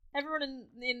Everyone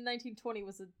in 1920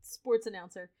 was a sports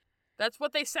announcer. That's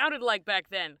what they sounded like back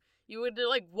then. You would,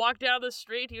 like, walk down the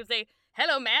street, you'd say,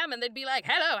 hello, ma'am, and they'd be like,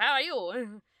 hello, how are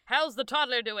you? How's the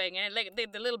toddler doing? And, like,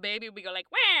 the little baby would go like,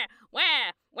 wah,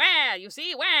 wah, wah, you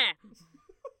see, wah.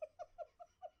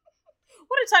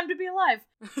 What a time to be alive.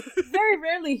 Very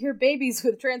rarely hear babies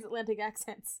with transatlantic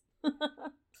accents.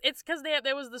 It's because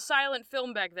there was the silent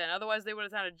film back then, otherwise they would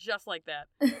have sounded just like that.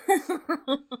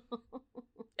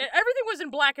 Everything was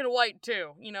in black and white,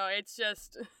 too. You know, it's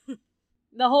just...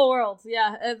 The whole world,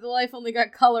 yeah. Life only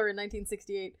got color in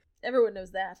 1968. Everyone knows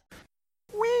that.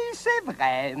 Oui, c'est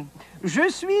vrai. Je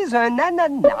suis un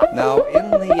ananas. Now,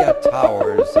 in the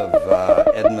towers of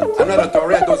Edmonton... I'm not a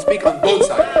Tory, I don't speak on both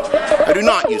sides. I do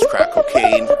not use crack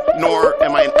cocaine, nor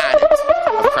am I an addict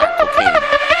of crack cocaine.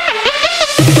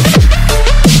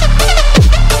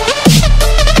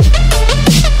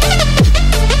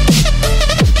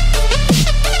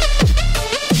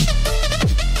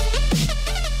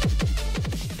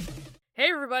 Hey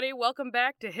everybody, welcome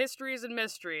back to Histories and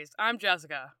Mysteries. I'm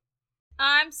Jessica.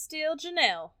 I'm still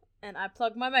Janelle, and I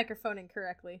plugged my microphone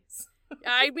incorrectly.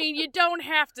 I mean, you don't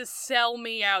have to sell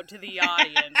me out to the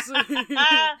audience.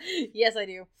 Yes, I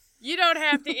do. You don't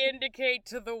have to indicate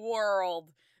to the world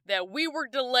that we were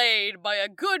delayed by a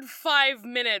good 5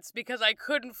 minutes because I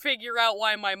couldn't figure out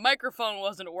why my microphone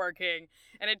wasn't working,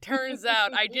 and it turns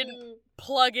out I didn't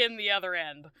plug in the other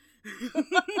end.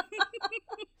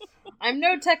 I'm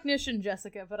no technician,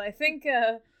 Jessica, but I think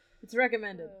it's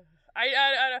recommended.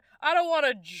 I don't want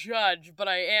to judge, but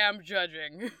I am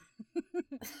judging.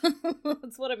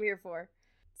 That's what I'm here for.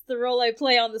 It's the role I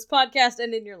play on this podcast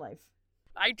and in your life.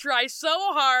 I try so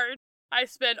hard. I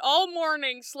spend all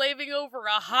morning slaving over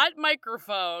a hot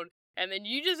microphone, and then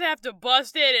you just have to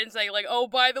bust in and say, like, oh,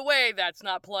 by the way, that's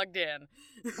not plugged in.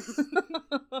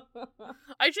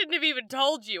 I shouldn't have even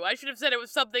told you. I should have said it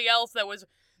was something else that was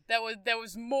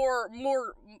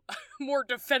more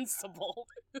defensible.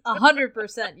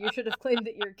 100%. You should have claimed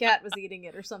that your cat was eating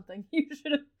it or something.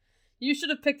 You should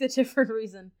have picked a different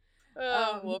reason.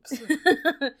 Whoops.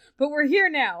 But we're here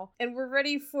now, and we're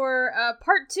ready for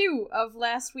part 2 of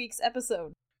last week's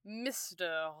episode.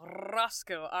 Mr.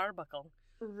 Roscoe Arbuckle.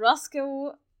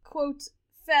 Roscoe, quote,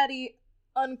 fatty,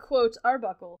 unquote,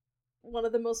 Arbuckle. One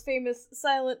of the most famous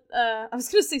silent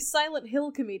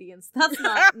Hill comedians. That's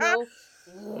not, no.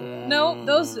 No,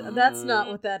 that's not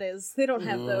what that is. They don't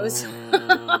have those.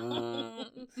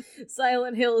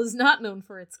 Silent Hill is not known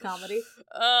for its comedy.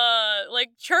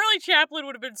 Like, Charlie Chaplin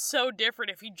would have been so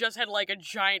different if he just had, like, a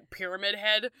giant pyramid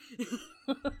head.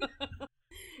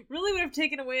 Really would have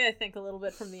taken away, I think, a little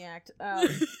bit from the act.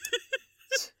 The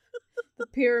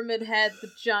pyramid head,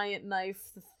 the giant knife,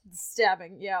 the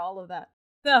stabbing, yeah, all of that.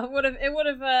 No, it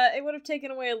would have taken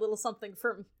away a little something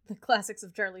from the classics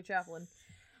of Charlie Chaplin.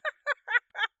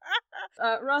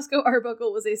 Roscoe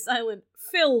Arbuckle was a silent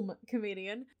film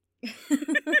comedian.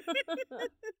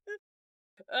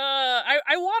 I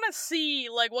want to see,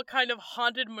 like, what kind of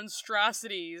haunted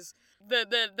monstrosities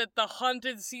that the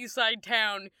haunted seaside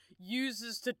town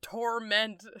uses to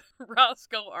torment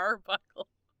Roscoe Arbuckle.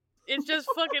 It's just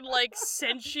fucking, like,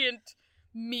 sentient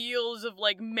meals of,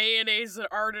 like, mayonnaise and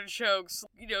artichokes,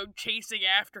 you know, chasing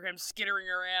after him, skittering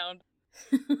around.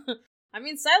 I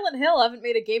mean, Silent Hill haven't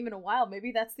made a game in a while.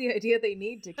 Maybe that's the idea they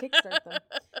need to kickstart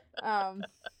them.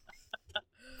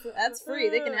 So that's free.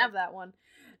 They can have that one.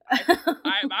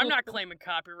 I'm not claiming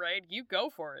copyright. You go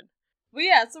for it. But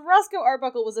yeah, so Roscoe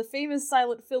Arbuckle was a famous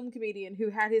silent film comedian who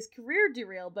had his career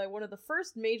derailed by one of the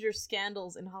first major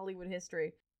scandals in Hollywood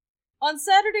history. On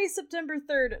Saturday, September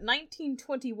 3rd,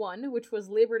 1921, which was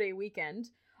Labor Day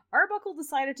weekend, Arbuckle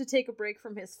decided to take a break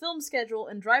from his film schedule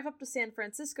and drive up to San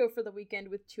Francisco for the weekend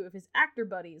with 2 of his actor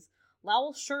buddies,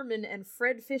 Lowell Sherman and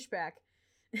Fred Fishback.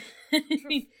 I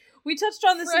mean, we touched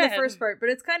on this in the first part, but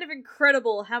it's kind of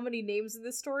incredible how many names in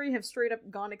this story have straight up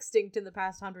gone extinct in the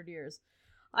past 100 years.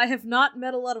 I have not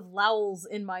met a lot of Lowells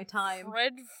in my time.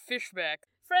 Fred Fishback.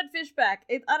 Fred Fishback.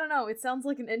 I don't know, it sounds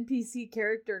like an NPC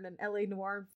character in an LA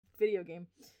Noire video game.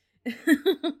 Oh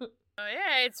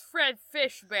yeah, it's Fred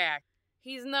Fishback.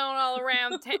 He's known all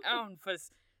around town for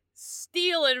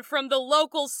stealing from the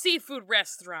local seafood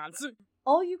restaurants.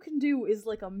 All you can do is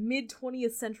like a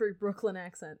mid-20th century Brooklyn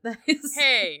accent. That is...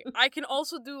 Hey, I can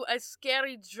also do a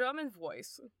scary German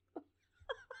voice.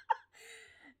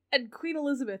 And Queen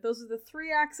Elizabeth. Those are the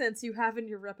 3 accents you have in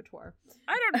your repertoire.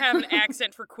 I don't have an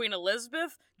accent for Queen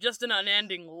Elizabeth, just an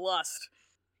unending lust.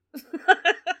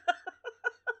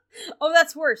 Oh,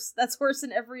 that's worse. That's worse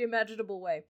in every imaginable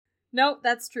way. No,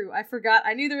 that's true. I forgot.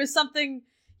 I knew there was something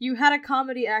You had a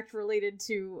comedy act related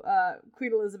to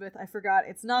Queen Elizabeth. I forgot.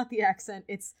 It's not the accent.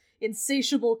 It's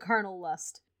insatiable carnal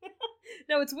lust.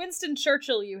 No, it's Winston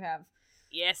Churchill you have.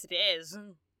 Yes, it is.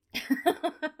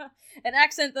 An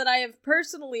accent that I have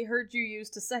personally heard you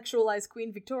use to sexualize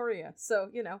Queen Victoria. So,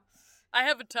 you know. I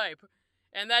have a type,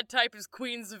 and that type is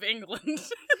Queens of England.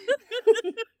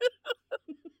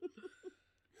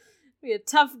 Be a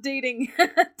tough dating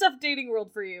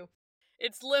world for you.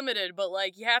 It's limited, but,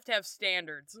 like, you have to have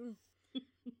standards.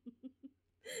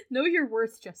 Know your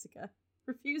worth, Jessica.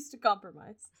 Refuse to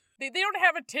compromise. They don't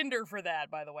have a Tinder for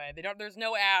that, by the way. There's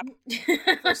no app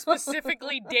for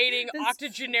specifically dating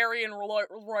octogenarian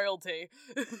royalty.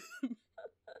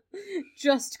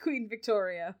 Just Queen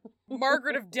Victoria.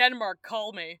 Margaret of Denmark,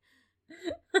 call me.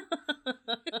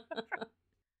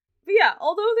 But yeah,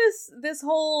 although this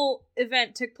whole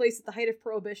event took place at the height of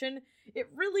Prohibition, it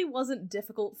really wasn't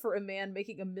difficult for a man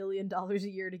making $1 million a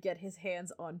year to get his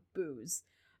hands on booze.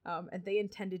 And they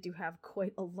intended to have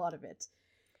quite a lot of it.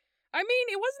 I mean,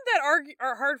 it wasn't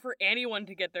that hard for anyone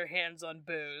to get their hands on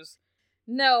booze.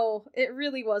 No, it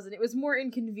really wasn't. It was more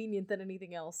inconvenient than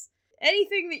anything else.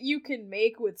 Anything that you can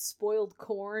make with spoiled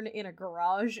corn in a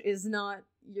garage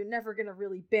you're never gonna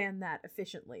really ban that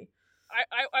efficiently.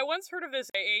 I once heard of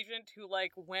this agent who,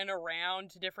 like, went around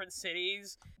to different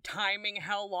cities, timing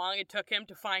how long it took him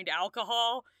to find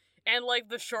alcohol, and, like,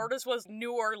 the shortest was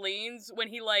New Orleans, when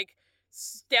he, like,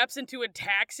 steps into a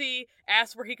taxi,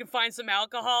 asks where he can find some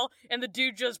alcohol, and the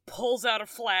dude just pulls out a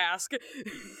flask.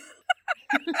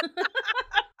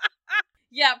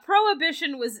 Yeah,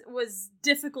 Prohibition was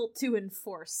difficult to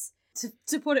enforce,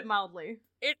 to put it mildly.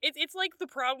 It's like the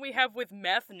problem we have with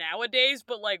meth nowadays,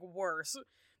 but, like, worse.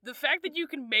 The fact that you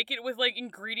can make it with, like,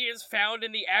 ingredients found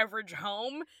in the average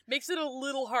home makes it a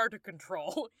little hard to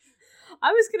control.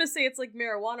 I was gonna say it's like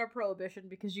marijuana prohibition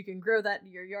because you can grow that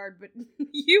in your yard, but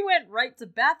you went right to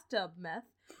bathtub meth.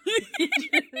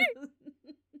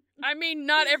 I mean,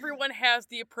 not everyone has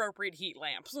the appropriate heat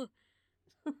lamps.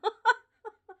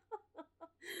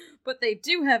 But they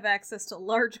do have access to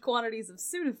large quantities of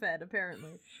Sudafed,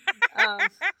 apparently.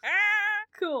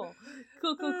 Cool.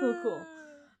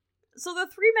 So the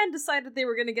three men decided they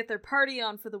were going to get their party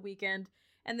on for the weekend,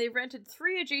 and they rented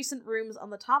 3 adjacent rooms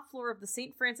on the top floor of the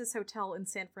St. Francis Hotel in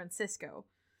San Francisco.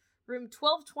 Room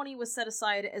 1220 was set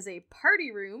aside as a party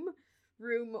room.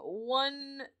 Room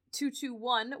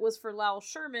 1221 was for Lowell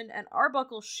Sherman, and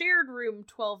Arbuckle shared room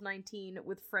 1219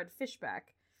 with Fred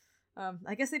Fishback.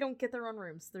 I guess they don't get their own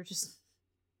rooms. They're just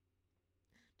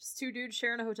 2 dudes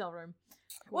sharing a hotel room.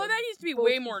 Well, that used to be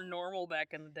way more normal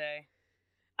back in the day.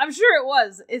 I'm sure it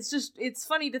was. It's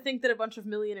funny to think that a bunch of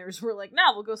millionaires were like,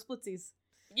 nah, we'll go splitsies.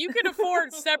 You can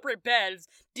afford separate beds.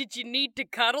 Did you need to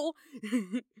cuddle?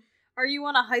 Are you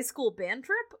on a high school band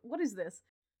trip? What is this?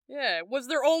 Yeah, was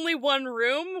there only one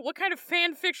room? What kind of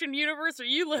fan fiction universe are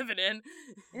you living in?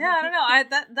 Yeah, I don't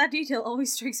know. That detail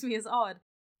always strikes me as odd.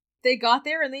 They got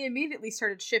there and they immediately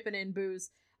started shipping in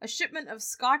booze. A shipment of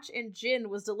scotch and gin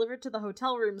was delivered to the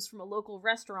hotel rooms from a local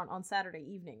restaurant on Saturday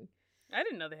evening. I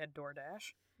didn't know they had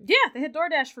DoorDash. Yeah, they had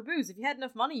DoorDash for booze. If you had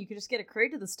enough money, you could just get a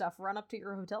crate of the stuff, run up to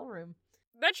your hotel room.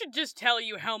 That should just tell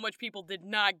you how much people did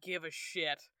not give a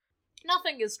shit.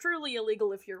 Nothing is truly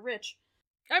illegal if you're rich.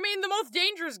 I mean, the most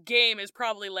dangerous game is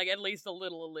probably, like, at least a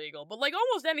little illegal, but, like,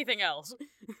 almost anything else.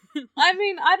 I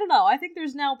mean, I don't know. I think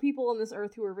there's now people on this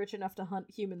earth who are rich enough to hunt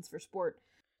humans for sport.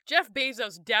 Jeff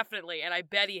Bezos definitely, and I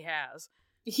bet he has.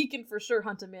 He can for sure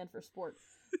hunt a man for sport.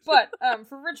 But,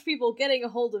 for rich people, getting a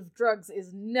hold of drugs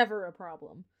is never a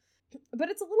problem. But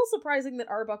it's a little surprising that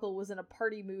Arbuckle was in a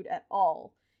party mood at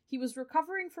all. He was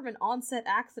recovering from an onset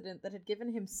accident that had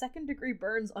given him second-degree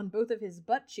burns on both of his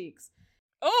butt cheeks.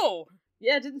 Oh!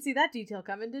 Yeah, didn't see that detail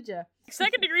coming, did ya?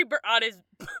 Second-degree burn on his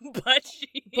butt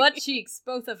cheeks. Butt cheeks,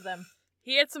 both of them.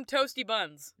 He had some toasty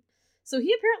buns. So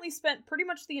he apparently spent pretty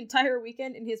much the entire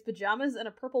weekend in his pajamas and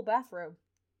a purple bathrobe.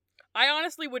 I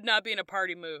honestly would not be in a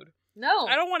party mood. No.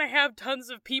 I don't want to have tons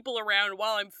of people around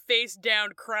while I'm face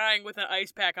down crying with an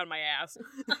ice pack on my ass.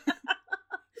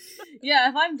 Yeah,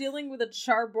 if I'm dealing with a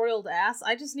charbroiled ass,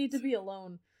 I just need to be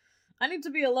alone. I need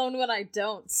to be alone when I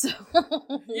don't, so...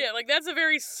 Yeah, like, that's a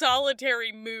very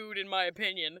solitary mood, in my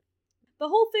opinion. The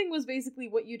whole thing was basically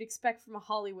what you'd expect from a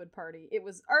Hollywood party. It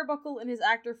was Arbuckle and his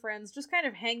actor friends just kind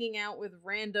of hanging out with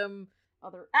random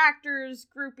other actors,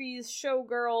 groupies,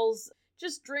 showgirls,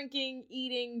 just drinking,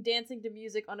 eating, dancing to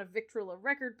music on a Victrola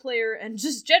record player, and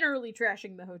just generally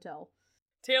trashing the hotel.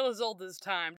 Tale as old as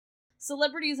time.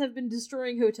 Celebrities have been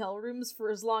destroying hotel rooms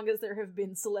for as long as there have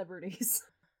been celebrities.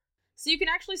 So you can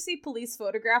actually see police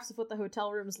photographs of what the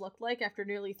hotel rooms looked like after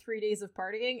nearly 3 days of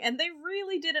partying, and they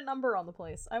really did a number on the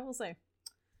place, I will say.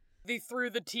 They threw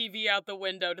the TV out the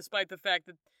window, despite the fact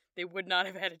that they would not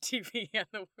have had a TV on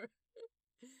the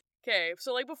Okay,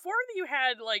 so, like, before you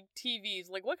had, like, TVs,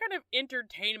 like, what kind of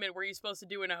entertainment were you supposed to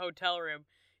do in a hotel room?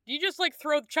 Do you just, like,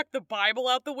 chuck the Bible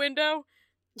out the window?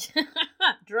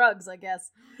 Drugs, I guess.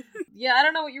 Yeah, I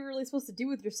don't know what you're really supposed to do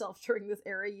with yourself during this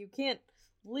era. You can't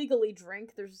legally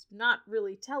drink. There's not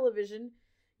really television.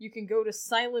 You can go to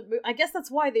silent I guess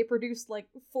that's why they produced, like,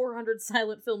 400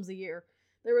 silent films a year.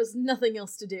 There was nothing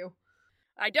else to do.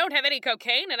 I don't have any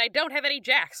cocaine, and I don't have any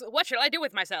jacks. What should I do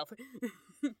with myself?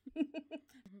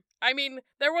 I mean,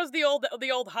 there was the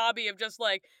old hobby of just,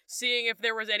 like, seeing if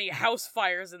there was any house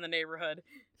fires in the neighborhood.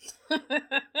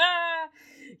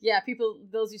 Yeah,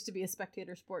 those used to be a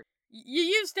spectator sport. You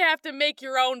used to have to make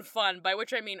your own fun, by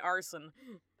which I mean arson.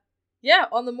 Yeah,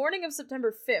 on the morning of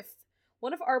September 5th,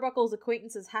 one of Arbuckle's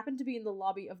acquaintances happened to be in the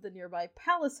lobby of the nearby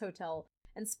Palace Hotel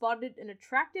and spotted an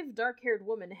attractive dark-haired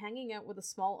woman hanging out with a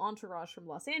small entourage from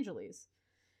Los Angeles.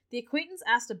 The acquaintance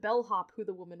asked a bellhop who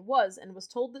the woman was and was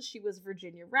told that she was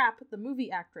Virginia Rappe, the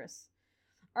movie actress.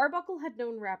 Arbuckle had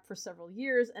known Rappe for several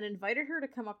years and invited her to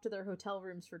come up to their hotel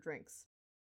rooms for drinks.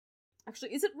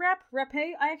 Actually, is it Rappe?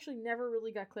 Rappe? I actually never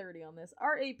really got clarity on this.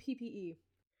 R-A-P-P-E.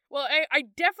 Well, I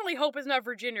definitely hope it's not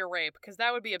Virginia Rape, because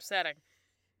that would be upsetting.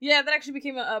 Yeah, that actually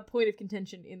became a point of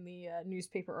contention in the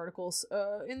newspaper articles.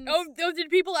 Did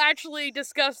people actually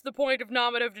discuss the point of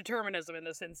nominative determinism in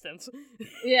this instance?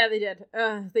 Yeah, they did.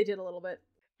 They did a little bit.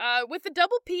 With the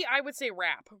double P, I would say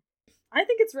rap. I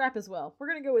think it's rap as well. We're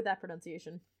gonna go with that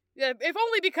pronunciation. Yeah, if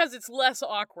only because it's less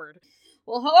awkward.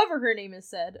 Well, however her name is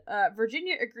said,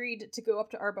 Virginia agreed to go up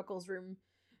to Arbuckle's room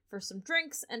for some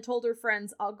drinks and told her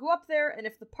friends, "I'll go up there, and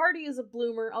if the party is a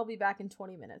bloomer, I'll be back in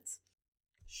 20 minutes.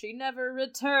 She never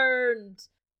returned.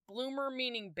 Bloomer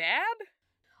meaning bad?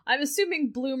 I'm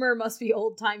assuming bloomer must be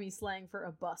old-timey slang for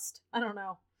a bust. I don't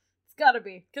know. It's gotta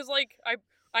be. Because, like,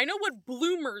 I know what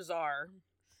bloomers are.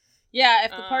 Yeah,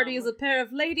 if the party is a pair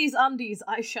of ladies' undies,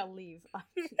 I shall leave. I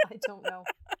don't know.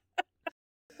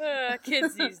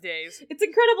 Kids these days. It's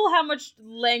incredible how much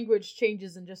language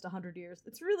changes in just 100 years.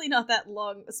 It's really not that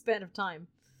long a span of time.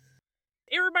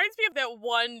 It reminds me of that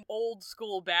one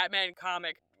old-school Batman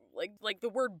comic. Like the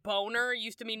word boner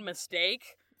used to mean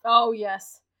mistake. Oh,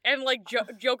 yes. And, like,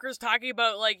 Joker's talking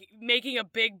about, like, making a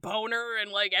big boner,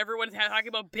 and, like, everyone's talking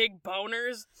about big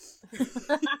boners.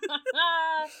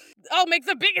 I'll make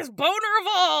the biggest boner of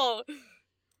all!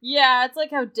 Yeah, it's like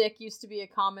how Dick used to be a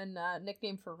common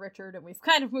nickname for Richard, and we've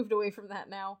kind of moved away from that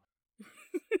now.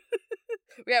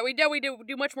 Yeah, we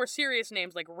do much more serious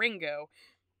names, like Ringo.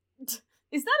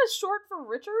 Is that a short for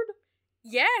Richard?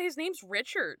 Yeah, his name's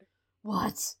Richard.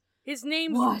 What? His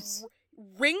name's... What?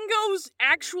 Ringo's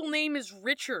actual name is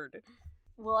Richard.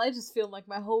 Well, I just feel like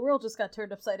my whole world just got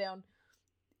turned upside down.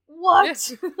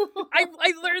 What?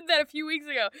 I learned that a few weeks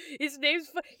ago.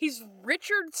 He's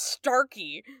Richard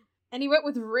Starkey. And he went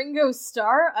with Ringo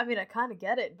Starr? I mean, I kind of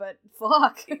get it, but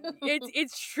fuck.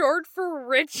 It's short for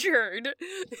Richard.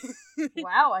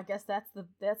 Wow, I guess that's the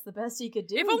best he could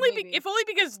do. If only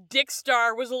because Dick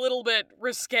Star was a little bit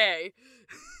risque.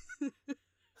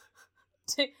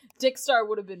 Dick Star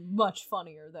would have been much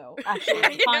funnier, though.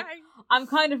 Actually, I'm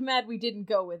kind of mad we didn't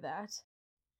go with that.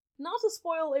 Not to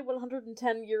spoil a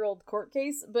 110-year-old court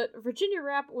case, but Virginia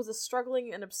Rappe was a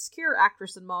struggling and obscure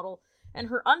actress and model, and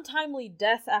her untimely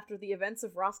death after the events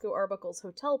of Roscoe Arbuckle's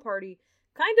hotel party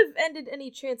kind of ended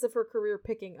any chance of her career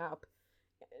picking up.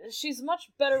 She's much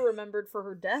better remembered for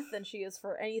her death than she is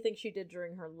for anything she did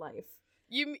during her life.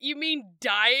 You mean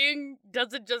dying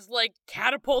doesn't just, like,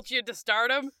 catapult you to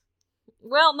stardom?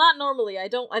 Well, not normally. I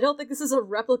don't think this is a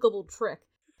replicable trick.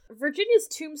 Virginia's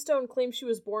tombstone claims she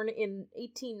was born in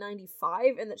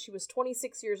 1895 and that she was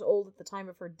 26 years old at the time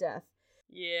of her death.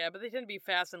 Yeah, but they tend to be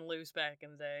fast and loose back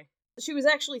in the day. She was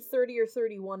actually 30 or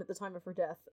 31 at the time of her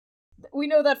death. We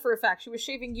know that for a fact. She was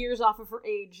shaving years off of her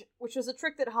age, which was a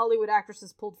trick that Hollywood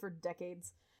actresses pulled for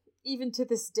decades. Even to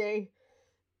this day.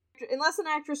 Unless an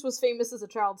actress was famous as a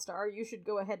child star, you should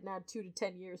go ahead and add 2 to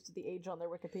 10 years to the age on their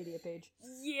Wikipedia page.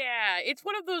 Yeah, it's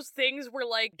one of those things where,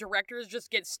 like, directors just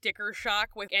get sticker shock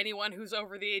with anyone who's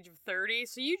over the age of 30,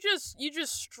 so you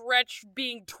just stretch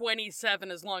being 27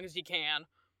 as long as you can.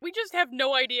 We just have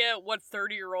no idea what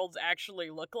 30-year-olds actually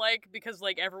look like, because,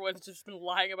 like, everyone's just been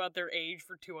lying about their age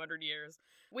for 200 years.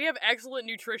 We have excellent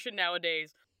nutrition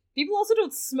nowadays. People also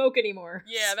don't smoke anymore.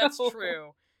 Yeah, that's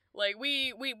true. Like,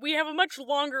 we have a much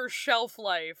longer shelf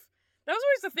life. That was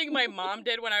always the thing my mom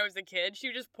did when I was a kid. She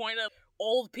would just point at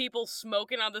old people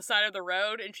smoking on the side of the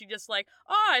road, and she just like,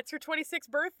 it's her 26th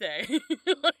birthday.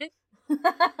 Like,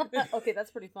 okay,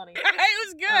 that's pretty funny. it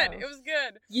was good. It was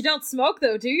good. You don't smoke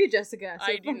though, do you, Jessica?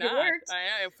 So I do not.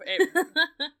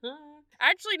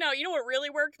 Actually, no. You know what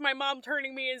really worked? My mom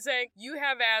turning me and saying, "You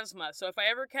have asthma, so if I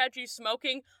ever catch you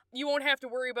smoking, you won't have to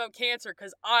worry about cancer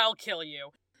because I'll kill you."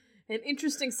 An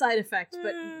interesting side effect,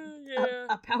 but yeah.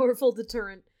 a powerful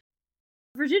deterrent.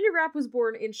 Virginia Rappe was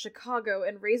born in Chicago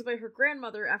and raised by her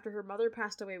grandmother after her mother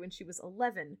passed away when she was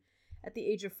 11. At the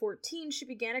age of 14, she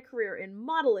began a career in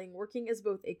modeling, working as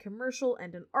both a commercial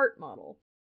and an art model.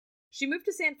 She moved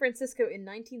to San Francisco in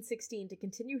 1916 to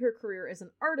continue her career as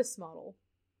an artist model.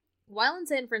 While in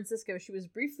San Francisco, she was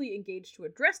briefly engaged to a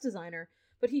dress designer,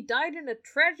 but he died in a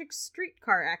tragic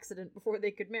streetcar accident before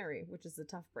they could marry, which is a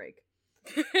tough break.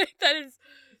 That is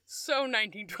so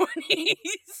 1920s.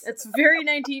 It's very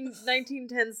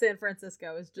 1910 San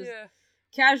Francisco. It's just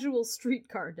casual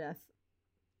streetcar death.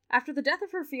 After the death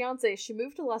of her fiancé, she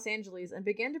moved to Los Angeles and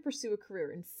began to pursue a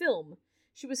career in film.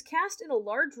 She was cast in a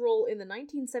large role in the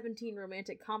 1917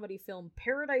 romantic comedy film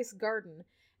Paradise Garden,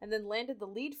 and then landed the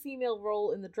lead female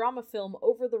role in the drama film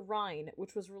Over the Rhine,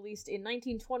 which was released in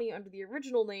 1920 under the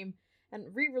original name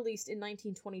and re-released in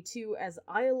 1922 as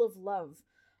Isle of Love,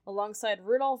 alongside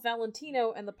Rudolph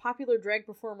Valentino and the popular drag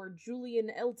performer Julian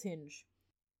Eltinge.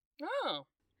 Oh.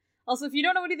 Also, if you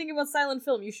don't know anything about silent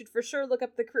film, you should for sure look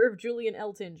up the career of Julian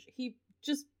Eltinge. He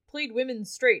just played women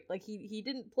straight. Like, he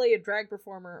didn't play a drag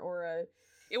performer or a...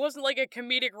 It wasn't like a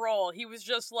comedic role. He was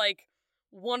just, like,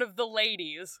 one of the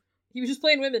ladies. He was just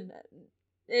playing women,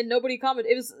 and nobody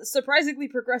commented. It was a surprisingly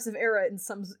progressive era in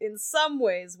some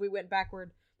ways. We went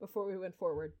backward before we went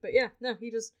forward. But yeah, no,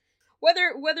 he just...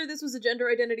 Whether this was a gender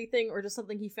identity thing or just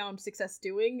something he found success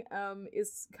doing,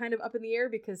 is kind of up in the air,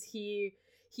 because he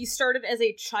started as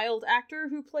a child actor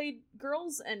who played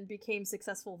girls and became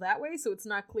successful that way, so it's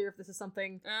not clear if this is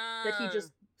something that he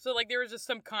just... So, like, there was just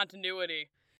some continuity.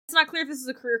 It's not clear if this is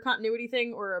a career continuity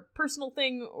thing or a personal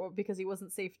thing, or because he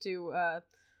wasn't safe to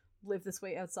live this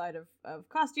way outside of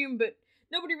costume, but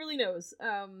nobody really knows.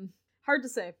 Hard to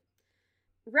say.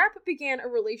 Rappe began a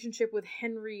relationship with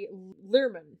Henry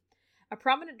Lehrman, a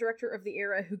prominent director of the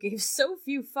era who gave so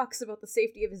few fucks about the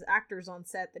safety of his actors on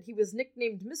set that he was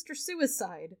nicknamed Mr.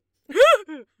 Suicide.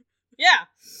 Yeah.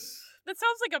 That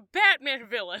sounds like a Batman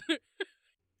villain.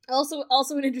 Also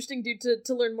an interesting dude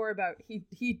to learn more about.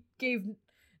 He gave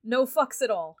no fucks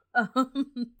at all.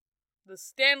 The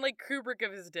Stanley Kubrick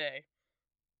of his day.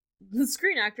 The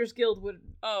Screen Actors Guild would...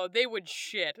 Oh, they would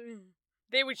shit.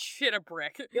 They would shit a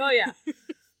brick. Oh, yeah.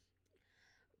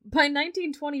 By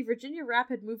 1920, Virginia Rappe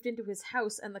had moved into his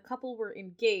house and the couple were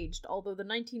engaged, although the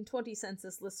 1920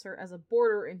 census lists her as a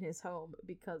boarder in his home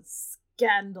because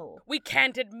scandal. We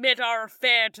can't admit our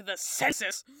affair to the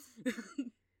census.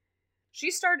 She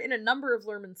starred in a number of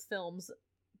Lehrman's films,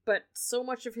 but so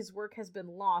much of his work has been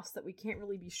lost that we can't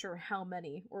really be sure how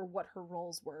many or what her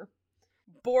roles were.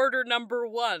 Border number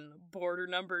 1, border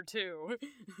number 2.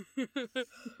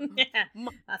 Yeah,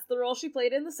 that's the role she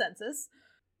played in the census.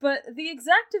 But the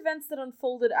exact events that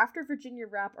unfolded after Virginia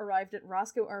Rappe arrived at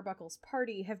Roscoe Arbuckle's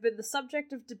party have been the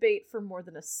subject of debate for more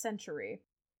than a century.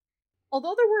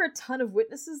 Although there were a ton of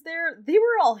witnesses there, they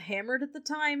were all hammered at the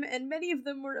time, and many of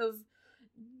them were of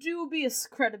dubious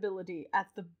credibility at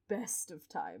the best of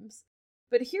times.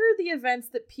 But here are the events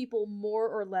that people more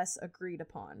or less agreed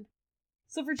upon.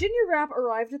 So Virginia Rappe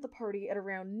arrived at the party at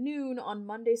around noon on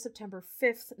Monday, September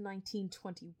 5th,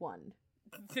 1921.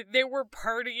 They were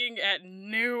partying at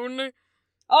noon?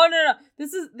 Oh, no.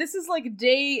 This is like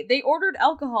they ordered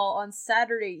alcohol on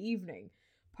Saturday evening.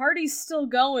 Party's still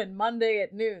going Monday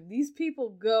at noon. These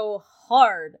people go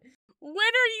hard. When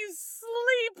are you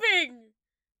sleeping?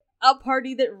 A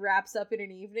party that wraps up in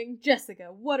an evening?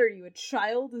 Jessica, what are you, a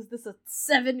child? Is this a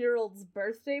 7-year-old's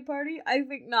birthday party? I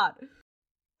think not.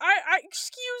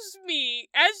 Excuse me,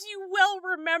 as you well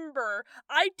remember,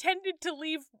 I tended to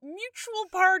leave mutual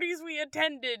parties we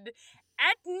attended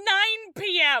at 9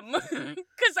 p.m.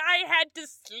 because I had to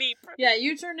sleep. Yeah,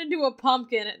 you turned into a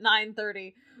pumpkin at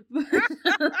 9:30.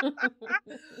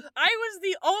 I was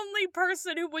the only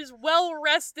person who was well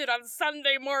rested on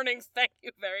Sunday mornings, thank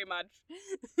you very much.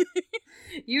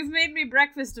 You've made me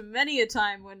breakfast many a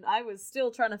time when I was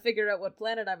still trying to figure out what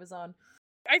planet I was on.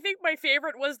 I think my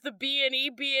favorite was the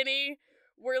B&E,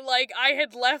 where, like, I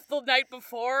had left the night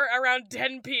before around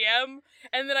 10 p.m.,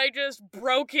 and then I just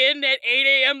broke in at 8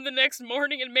 a.m. the next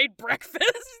morning and made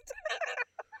breakfast.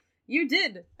 You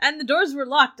did, and the doors were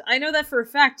locked. I know that for a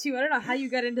fact, too. I don't know how you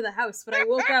got into the house, but I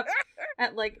woke up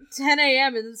at, like, 10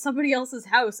 a.m. in somebody else's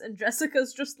house, and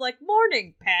Jessica's just like,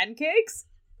 morning, pancakes?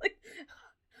 Like,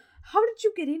 How did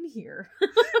you get in here?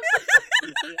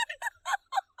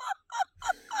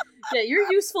 Yeah,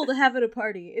 you're useful to have at a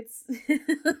party. It's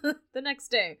the next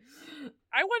day.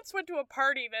 I once went to a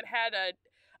party that had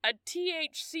a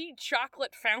THC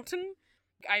chocolate fountain.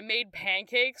 I made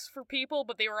pancakes for people,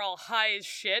 but they were all high as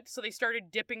shit, so they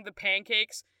started dipping the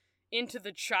pancakes into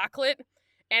the chocolate,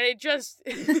 and it just...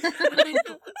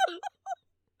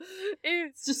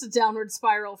 It's just a downward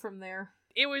spiral from there.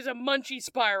 It was a munchy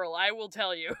spiral, I will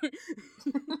tell you.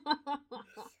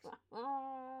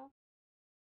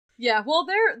 Yeah, well,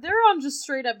 they're on just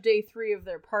straight up day 3 of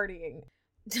their partying.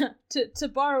 To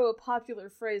borrow a popular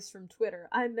phrase from Twitter,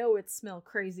 I know it smell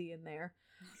crazy in there.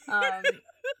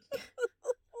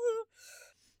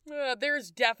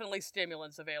 There's definitely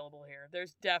stimulants available here.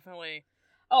 There's definitely...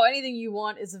 Oh, anything you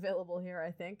want is available here,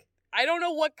 I think. I don't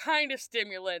know what kind of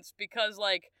stimulants, because,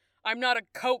 like, I'm not a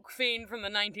coke fiend from the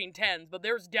 1910s, but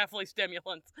there's definitely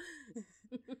stimulants.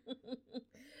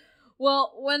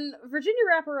 Well, when Virginia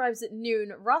Rapp arrives at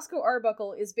noon, Roscoe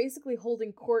Arbuckle is basically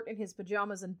holding court in his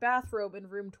pajamas and bathrobe in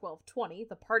room 1220,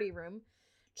 the party room,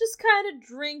 just kind of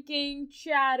drinking,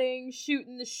 chatting,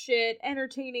 shooting the shit,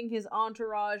 entertaining his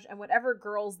entourage and whatever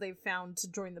girls they've found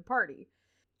to join the party.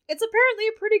 It's apparently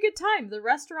a pretty good time. The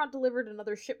restaurant delivered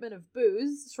another shipment of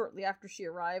booze shortly after she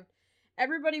arrived.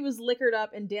 Everybody was liquored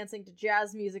up and dancing to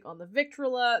jazz music on the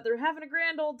Victrola. They're having a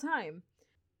grand old time.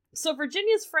 So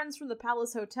Virginia's friends from the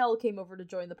Palace Hotel came over to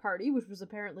join the party, which was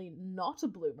apparently not a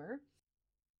bloomer.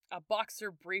 A boxer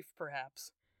brief,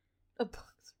 perhaps. A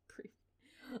boxer brief.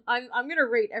 I'm gonna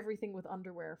rate everything with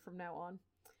underwear from now on.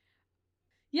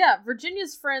 Yeah,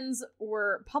 Virginia's friends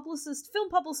were film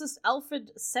publicist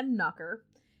Alfred Semnacher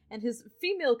and his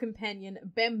female companion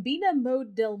Bambina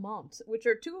Maud Delmont, which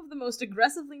are two of the most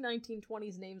aggressively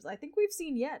 1920s names I think we've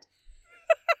seen yet.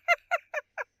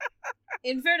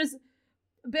 In fairness,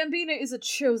 Bambina is a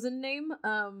chosen name.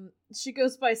 She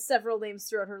goes by several names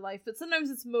throughout her life, but sometimes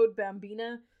it's Maud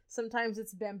Bambina, sometimes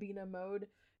it's Bambina Maud.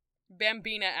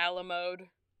 Bambina a la mode.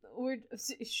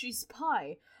 She's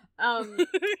pie.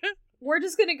 We're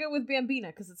just gonna go with Bambina,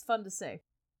 because it's fun to say.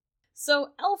 So,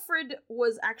 Alfred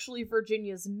was actually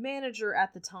Virginia's manager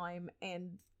at the time,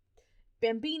 and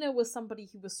Bambina was somebody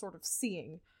he was sort of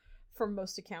seeing, from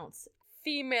most accounts.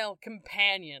 Female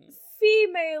companion.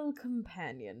 Female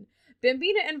companion.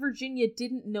 Bambina and Virginia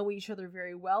didn't know each other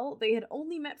very well. They had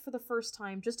only met for the first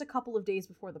time just a couple of days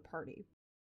before the party.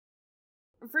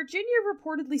 Virginia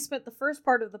reportedly spent the first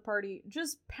part of the party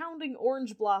just pounding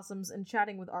orange blossoms and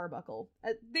chatting with Arbuckle.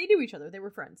 They knew each other. They were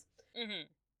friends. Mm-hmm.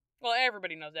 Well,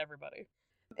 everybody knows everybody.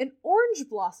 An orange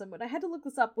blossom, and I had to look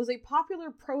this up, was a popular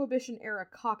Prohibition-era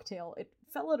cocktail. It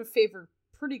fell out of favor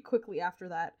pretty quickly after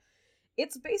that.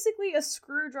 It's basically a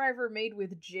screwdriver made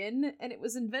with gin, and it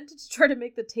was invented to try to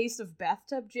make the taste of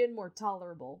bathtub gin more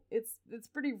tolerable. It's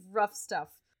pretty rough stuff.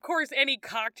 Of course, any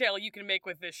cocktail you can make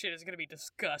with this shit is gonna be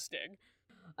disgusting.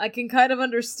 I can kind of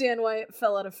understand why it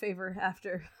fell out of favor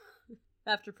after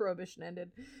Prohibition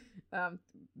ended.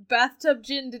 Bathtub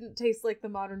gin didn't taste like the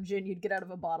modern gin you'd get out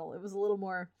of a bottle. It was a little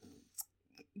more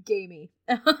gamey.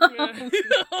 Oh.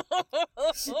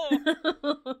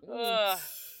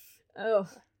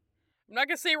 I'm not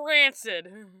gonna say rancid.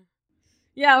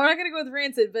 Yeah, we're not gonna go with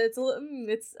rancid, but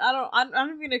I'm not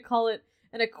even gonna call it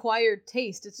an acquired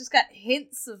taste. It's just got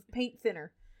hints of paint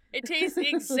thinner. It tastes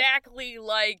exactly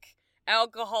like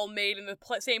alcohol made in the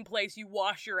same place you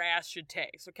wash your ass should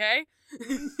taste, okay?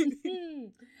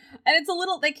 And it's a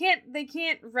little, they can't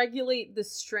regulate the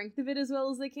strength of it as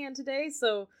well as they can today,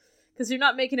 so, because you're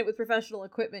not making it with professional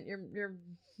equipment, you're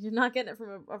not getting it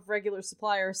from a regular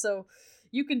supplier, so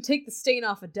you can take the stain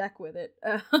off a deck with it.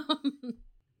 But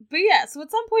yeah, so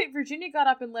at some point, Virginia got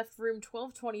up and left room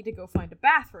 1220 to go find a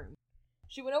bathroom.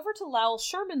 She went over to Lowell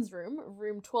Sherman's room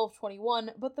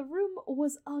 1221, but the room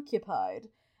was occupied.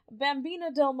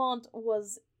 Bambina Delmont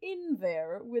was in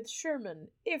there with Sherman,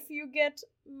 if you get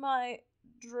my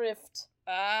drift.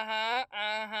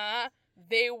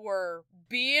 They were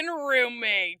being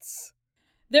roommates.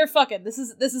 They're fucking. This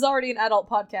is already an adult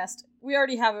podcast. We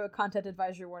already have a content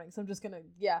advisory warning, so I'm just gonna,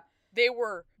 yeah. They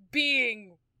were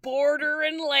being boarder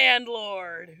and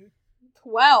landlord.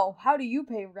 Wow, how do you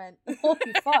pay rent?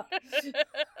 Holy fuck.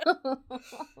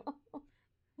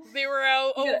 They were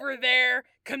out over there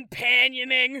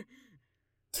companioning.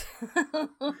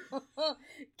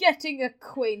 Getting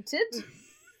acquainted.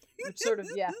 Which sort of,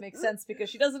 yeah, makes sense because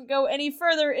she doesn't go any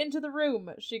further into the room.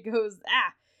 She goes,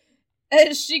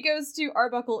 she goes to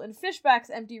Arbuckle and Fishback's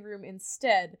empty room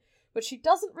instead, but she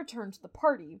doesn't return to the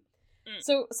party.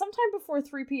 So, sometime before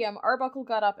 3 p.m., Arbuckle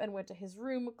got up and went to his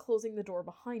room, closing the door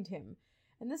behind him.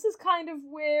 And this is kind of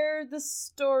where the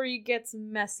story gets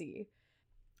messy.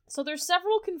 So there's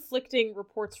several conflicting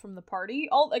reports from the party.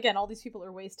 All these people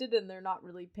are wasted and they're not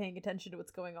really paying attention to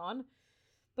what's going on.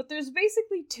 But there's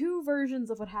basically two versions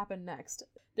of what happened next.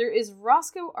 There is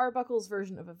Roscoe Arbuckle's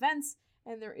version of events,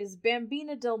 and there is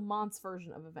Bambina Del Monte's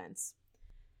version of events.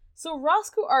 So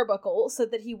Roscoe Arbuckle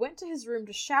said that he went to his room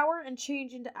to shower and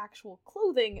change into actual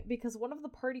clothing because one of the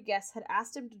party guests had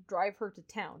asked him to drive her to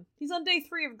town. He's on day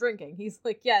 3 of drinking. He's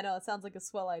like, yeah, no, that sounds like a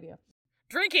swell idea.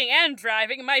 Drinking and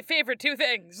driving, my favorite two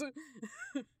things. I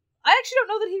actually don't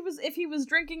know that if he was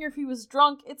drinking or if he was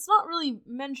drunk. It's not really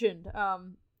mentioned.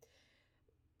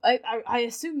 I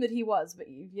assume that he was, but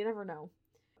you never know.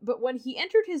 But when he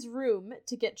entered his room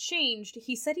to get changed,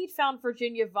 he said he'd found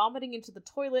Virginia vomiting into the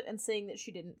toilet and saying that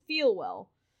she didn't feel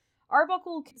well.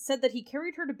 Arbuckle said that he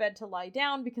carried her to bed to lie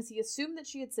down because he assumed that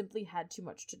she had simply had too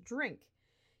much to drink.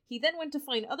 He then went to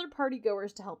find other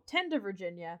partygoers to help tend to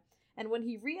Virginia, and when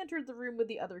he re-entered the room with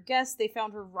the other guests, they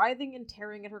found her writhing and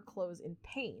tearing at her clothes in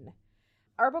pain.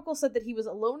 Arbuckle said that he was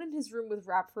alone in his room with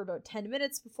Rapp for about 10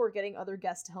 minutes before getting other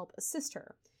guests to help assist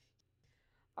her.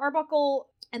 Arbuckle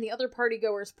and the other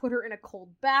partygoers put her in a cold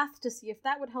bath to see if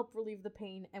that would help relieve the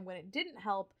pain, and when it didn't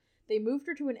help, they moved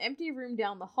her to an empty room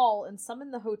down the hall and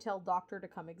summoned the hotel doctor to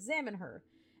come examine her,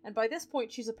 and by this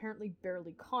point she's apparently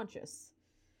barely conscious.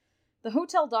 The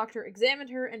hotel doctor examined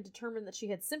her and determined that she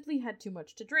had simply had too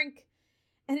much to drink,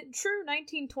 and in true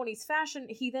 1920s fashion,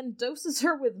 he then doses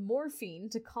her with morphine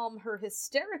to calm her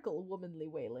hysterical womanly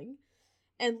wailing,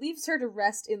 and leaves her to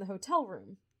rest in the hotel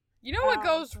room. You know what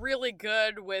goes really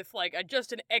good with,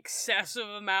 just an excessive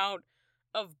amount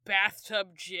of bathtub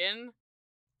gin?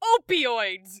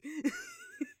 Opioids!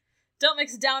 Don't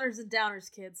mix downers and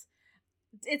downers, kids.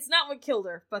 It's not what killed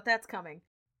her, but that's coming.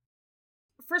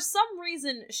 For some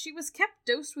reason, she was kept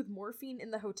dosed with morphine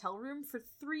in the hotel room for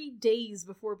 3 days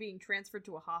before being transferred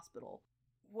to a hospital.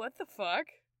 What the fuck?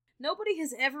 Nobody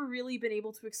has ever really been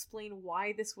able to explain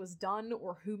why this was done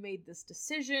or who made this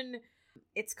decision.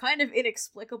 It's kind of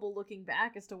inexplicable looking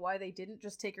back as to why they didn't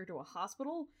just take her to a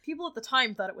hospital. People at the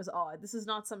time thought it was odd. This is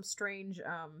not some strange,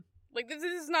 this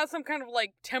is not some kind of,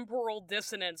 temporal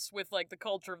dissonance with, the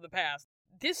culture of the past.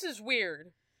 This is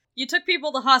weird. You took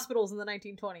people to hospitals in the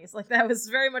 1920s. That was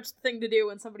very much the thing to do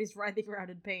when somebody's writhing around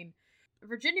in pain.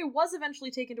 Virginia was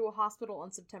eventually taken to a hospital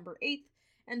on September 8th,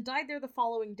 and died there the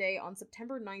following day on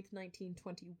September 9th,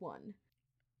 1921.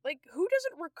 Who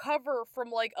doesn't recover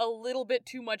from, a little bit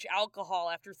too much alcohol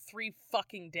after 3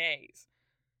 fucking days?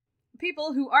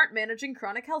 People who aren't managing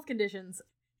chronic health conditions.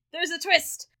 There's a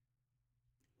twist!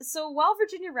 So while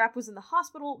Virginia Rapp was in the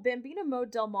hospital, Bambina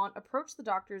Maud Del Monte approached the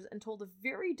doctors and told a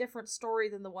very different story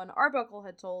than the one Arbuckle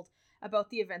had told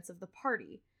about the events of the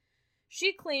party.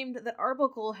 She claimed that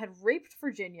Arbuckle had raped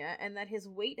Virginia and that his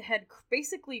weight had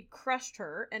basically crushed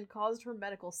her and caused her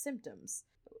medical symptoms.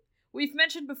 We've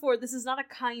mentioned before, this is not a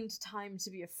kind time to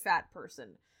be a fat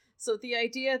person. So the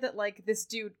idea that, this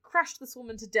dude crushed this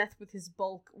woman to death with his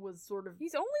bulk was sort of...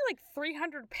 He's only,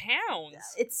 300 pounds!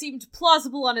 It seemed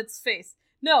plausible on its face.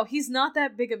 No, he's not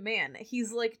that big a man. He's,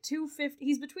 250...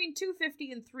 He's between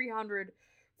 250 and 300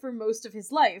 for most of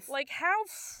his life. How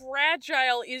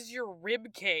fragile is your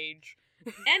rib cage?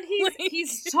 And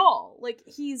he's tall.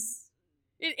 He's...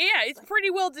 It's pretty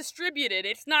well distributed.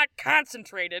 It's not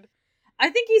concentrated. I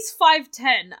think he's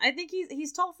 5'10". I think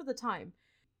he's tall for the time.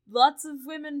 Lots of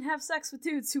women have sex with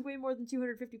dudes who weigh more than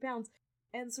 250 pounds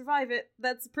and survive it.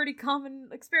 That's a pretty common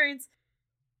experience.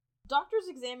 Doctors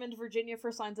examined Virginia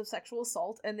for signs of sexual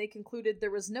assault, and they concluded there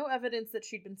was no evidence that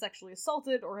she'd been sexually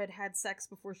assaulted or had had sex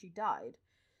before she died.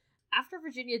 After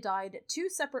Virginia died, 2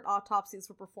 separate autopsies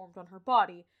were performed on her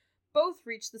body. Both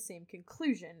reached the same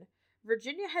conclusion.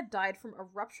 Virginia had died from a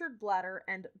ruptured bladder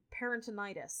and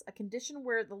peritonitis, a condition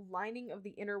where the lining of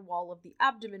the inner wall of the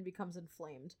abdomen becomes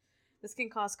inflamed. This can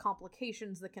cause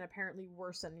complications that can apparently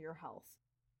worsen your health.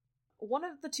 One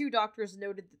of the 2 doctors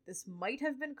noted that this might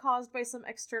have been caused by some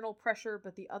external pressure,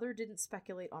 but the other didn't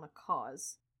speculate on a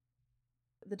cause.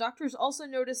 The doctors also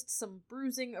noticed some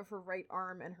bruising of her right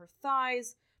arm and her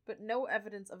thighs, but no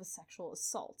evidence of a sexual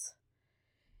assault.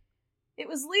 It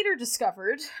was later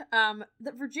discovered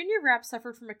that Virginia Rapp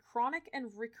suffered from a chronic and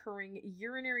recurring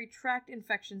urinary tract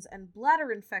infections and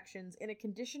bladder infections in a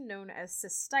condition known as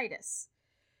cystitis.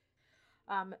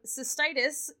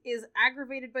 Cystitis is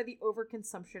aggravated by the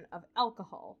overconsumption of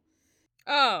alcohol.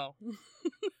 Oh.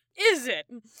 Is it?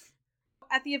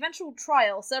 At the eventual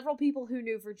trial, several people who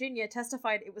knew Virginia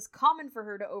testified it was common for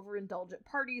her to overindulge at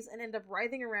parties and end up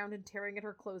writhing around and tearing at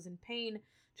her clothes in pain,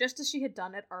 just as she had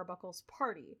done at Arbuckle's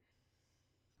party.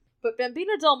 But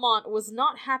Bambina Del Monte was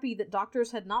not happy that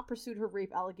doctors had not pursued her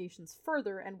rape allegations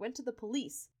further and went to the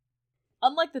police.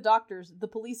 Unlike the doctors, the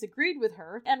police agreed with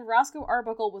her, and Roscoe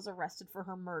Arbuckle was arrested for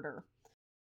her murder.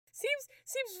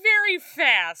 Seems very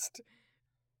fast.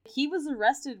 He was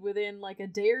arrested within like a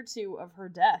day or two of her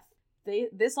death.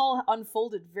 This all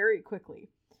unfolded very quickly.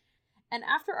 And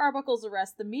after Arbuckle's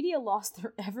arrest, the media lost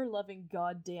their ever-loving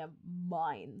goddamn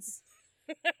minds.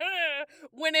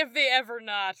 When have they ever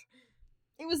not?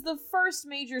 It was the first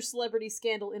major celebrity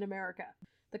scandal in America.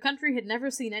 The country had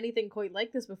never seen anything quite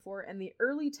like this before, and the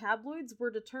early tabloids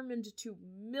were determined to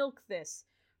milk this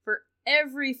for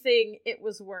everything it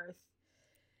was worth.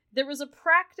 There was a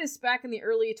practice back in the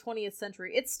early 20th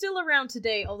century. It's still around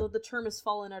today, although the term has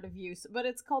fallen out of use, but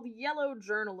it's called yellow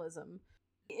journalism.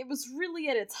 It was really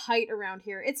at its height around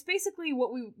here. It's basically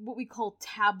what we call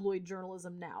tabloid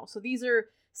journalism now. So these are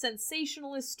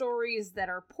sensationalist stories that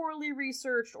are poorly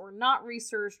researched or not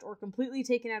researched or completely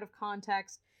taken out of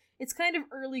context. It's kind of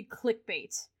early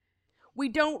clickbait. We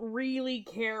don't really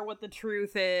care what the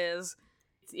truth is.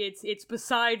 It's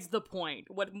besides the point.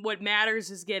 What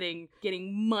matters is getting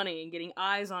money and getting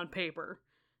eyes on paper.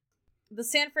 The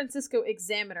San Francisco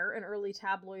Examiner, an early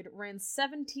tabloid, ran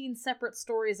 17 separate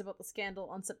stories about the scandal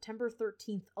on September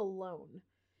 13th alone.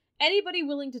 Anybody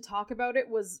willing to talk about it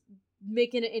was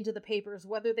making it into the papers,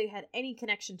 whether they had any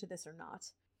connection to this or not.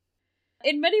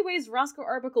 In many ways, Roscoe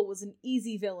Arbuckle was an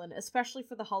easy villain, especially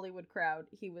for the Hollywood crowd.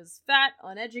 He was fat,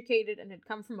 uneducated, and had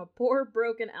come from a poor,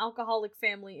 broken, alcoholic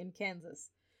family in Kansas.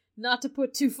 Not to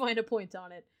put too fine a point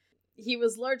on it. He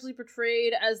was largely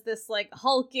portrayed as this, like,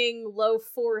 hulking,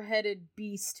 low-foreheaded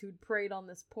beast who'd preyed on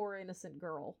this poor, innocent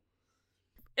girl.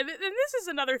 And this is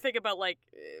another thing about, like,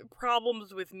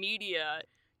 problems with media.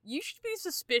 You should be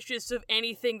suspicious of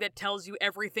anything that tells you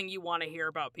everything you want to hear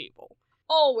about people.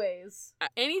 Always.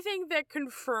 Anything that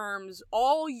confirms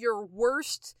all your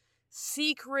worst,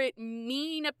 secret,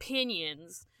 mean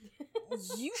opinions,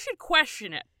 you should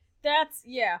question it. That's,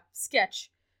 sketch.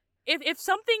 If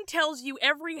something tells you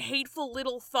every hateful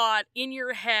little thought in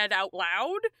your head out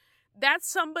loud, that's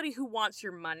somebody who wants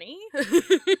your money.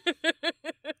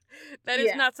 That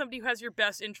is not somebody who has your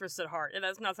best interests at heart, and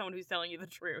that's not someone who's telling you the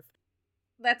truth.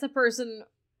 That's a person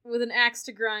with an axe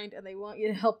to grind, and they want you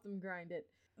to help them grind it.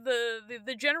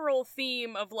 The general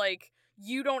theme of, like,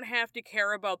 you don't have to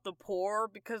care about the poor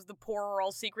because the poor are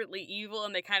all secretly evil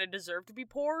and they kind of deserve to be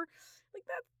poor, like,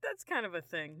 that's kind of a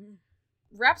thing.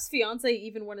 Rapp's fiance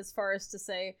even went as far as to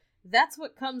say, that's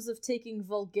what comes of taking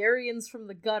vulgarians from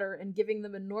the gutter and giving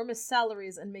them enormous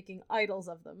salaries and making idols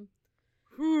of them.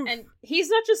 And he's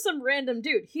not just some random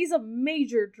dude. He's a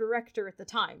major director at the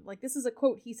time. Like, this is a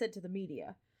quote he said to the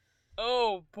media.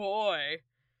 Oh, boy.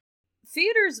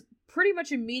 Theaters pretty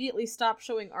much immediately stopped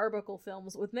showing Arbuckle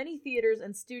films, with many theaters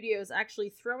and studios actually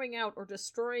throwing out or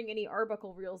destroying any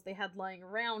Arbuckle reels they had lying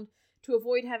around to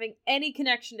avoid having any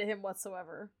connection to him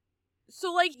whatsoever.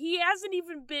 So, like, he hasn't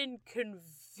even been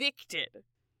convicted.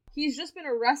 He's just been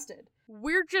arrested.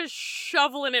 We're just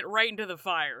shoveling it right into the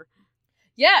fire.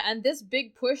 Yeah, and this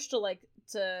big push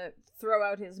to throw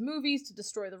out his movies, to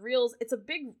destroy the reels, it's a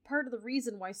big part of the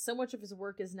reason why so much of his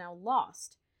work is now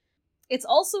lost. It's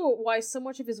also why so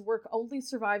much of his work only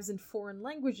survives in foreign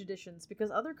language editions, because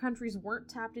other countries weren't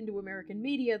tapped into American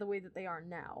media the way that they are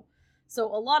now. So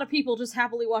a lot of people just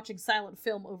happily watching silent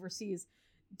film overseas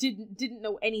didn't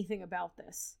know anything about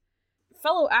this.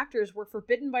 Fellow actors were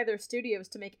forbidden by their studios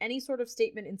to make any sort of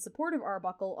statement in support of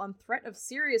Arbuckle on threat of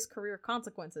serious career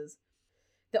consequences.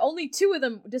 The only two of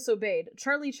them disobeyed.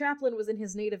 Charlie Chaplin was in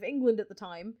his native England at the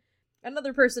time.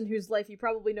 Another person whose life you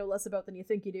probably know less about than you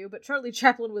think you do, but Charlie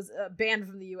Chaplin was banned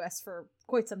from the US for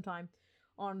quite some time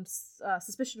on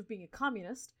suspicion of being a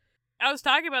communist. I was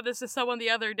talking about this to someone the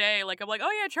other day. Like, I'm like,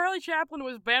 oh yeah, Charlie Chaplin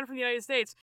was banned from the United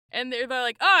States. And they're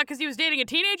like, because he was dating a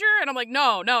teenager? And I'm like,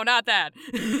 no, not that.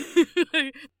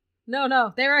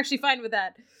 No, they were actually fine with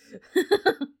that.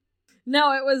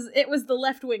 No, it was the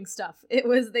left-wing stuff.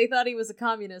 They thought he was a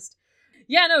communist.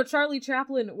 Yeah, no, Charlie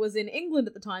Chaplin was in England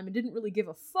at the time and didn't really give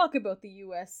a fuck about the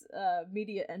US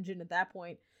media engine at that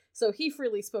point. So he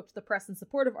freely spoke to the press in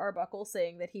support of Arbuckle,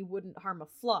 saying that he wouldn't harm a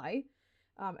fly.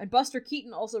 And Buster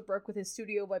Keaton also broke with his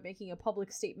studio by making a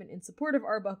public statement in support of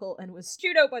Arbuckle and was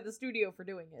stewed out by the studio for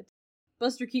doing it.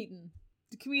 Buster Keaton,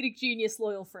 the comedic genius,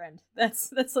 loyal friend. That's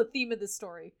the theme of this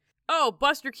story. Oh,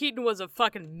 Buster Keaton was a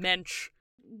fucking mensch.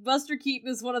 Buster Keaton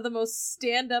is one of the most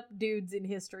stand-up dudes in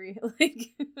history.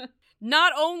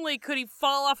 Not only could he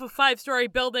fall off a 5-story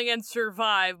building and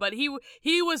survive, but he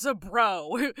was a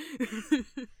bro.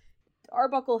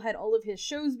 Arbuckle had all of his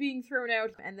shows being thrown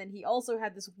out, and then he also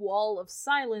had this wall of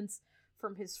silence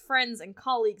from his friends and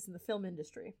colleagues in the film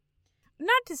industry.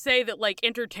 not to say that, like,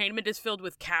 entertainment is filled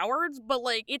with cowards, but,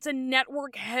 like, it's a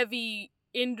network-heavy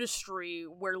industry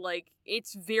where, like,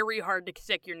 it's very hard to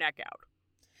stick your neck out.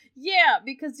 Yeah,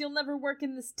 because you'll never work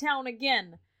in this town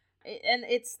again. And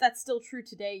that's still true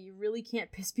today. You really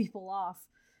can't piss people off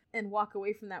and walk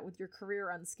away from that with your career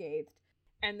unscathed.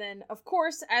 And then, of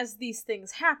course, as these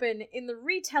things happen, in the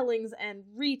retellings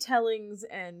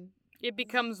and it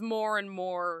becomes more and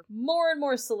more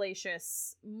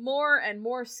salacious, more and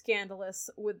more scandalous,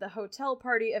 with the hotel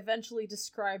party eventually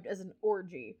described as an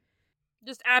orgy.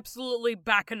 just absolutely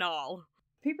bacchanal.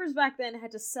 Papers back then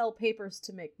had to sell papers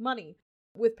to make money,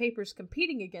 with papers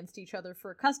competing against each other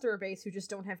for a customer base who just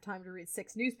don't have time to read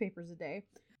 6 newspapers a day.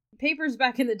 Papers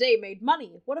back in the day made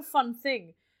money. What a fun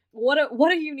thing. What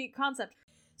a unique concept.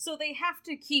 So they have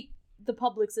to keep the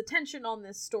public's attention on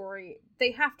this story.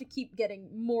 They have to keep getting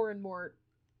more and more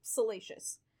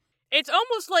salacious. It's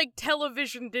almost like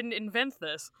television didn't invent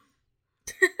this.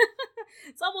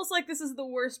 It's almost like this is the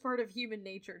worst part of human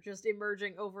nature, just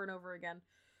emerging over and over again.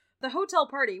 The hotel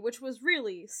party, which was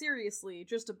really, seriously,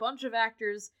 just a bunch of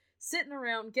actors sitting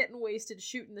around, getting wasted,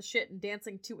 shooting the shit, and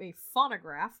dancing to a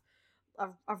phonograph,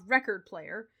 a record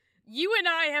player. You and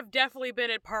I have definitely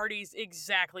been at parties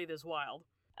exactly this wild.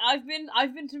 I've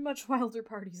been to much wilder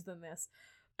parties than this.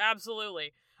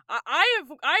 Absolutely. I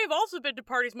have also been to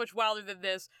parties much wilder than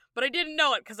this, but I didn't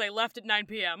know it because I left at 9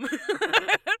 p.m.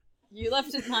 You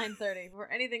left at 9:30 before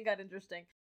anything got interesting.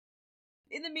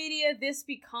 In the media, this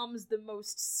becomes the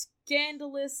most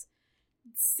scandalous,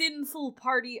 sinful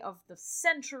party of the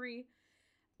century.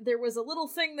 There was a little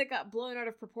thing that got blown out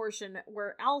of proportion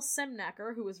where Al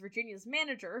Semnacker, who was Virginia's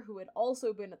manager, who had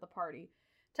also been at the party,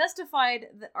 testified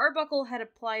that Arbuckle had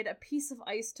applied a piece of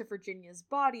ice to Virginia's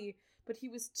body, but he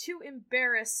was too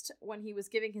embarrassed when he was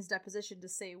giving his deposition to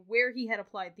say where he had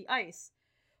applied the ice.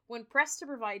 When pressed to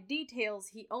provide details,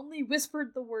 he only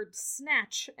whispered the word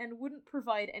snatch and wouldn't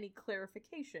provide any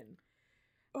clarification.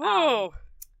 Oh.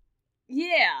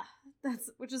 Yeah,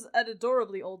 which is an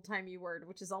adorably old-timey word,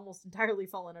 which has almost entirely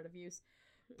fallen out of use.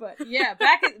 But yeah,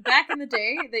 back in the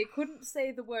day, they couldn't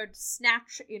say the word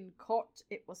snatch in court.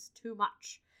 It was too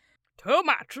much. Too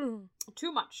much.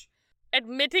 Too much.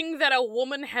 Admitting that a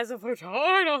woman has a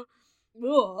vagina.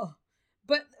 Ugh.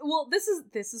 But, well, this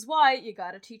is why you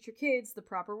gotta teach your kids the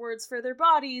proper words for their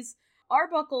bodies.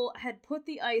 Arbuckle had put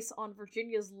the ice on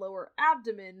Virginia's lower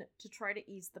abdomen to try to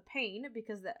ease the pain,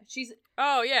 because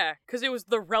Oh, yeah, because it was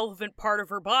the relevant part of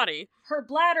her body. Her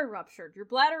bladder ruptured. Your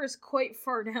bladder is quite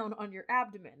far down on your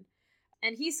abdomen.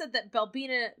 And he said that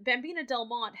Bambina Del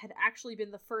Monte had actually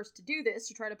been the first to do this,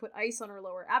 to try to put ice on her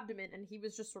lower abdomen, and he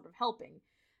was just sort of helping.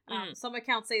 Some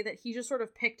accounts say that he just sort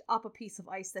of picked up a piece of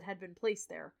ice that had been placed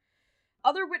there.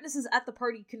 Other witnesses at the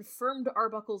party confirmed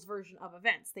Arbuckle's version of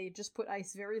events. They had just put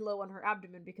ice very low on her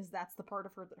abdomen because that's the part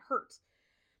of her that hurt.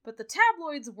 But the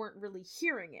tabloids weren't really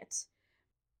hearing it.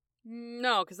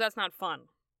 No, because that's not fun.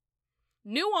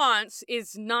 Nuance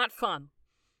is not fun.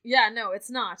 Yeah, no, it's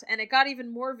not. And it got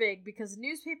even more vague because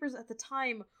newspapers at the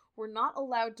time were not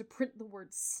allowed to print the word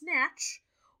snatch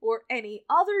or any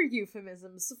other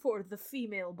euphemisms for the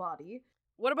female body.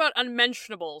 What about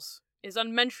unmentionables? Is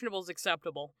unmentionables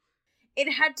acceptable?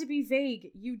 It had to be vague.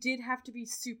 You did have to be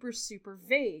super, super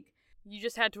vague. You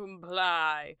just had to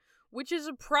imply, which is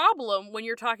a problem when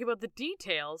you're talking about the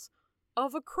details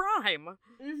of a crime.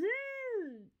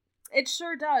 Mm-hmm. It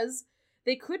sure does.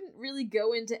 They couldn't really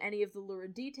go into any of the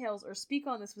lurid details or speak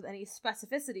on this with any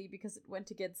specificity because it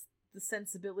went against the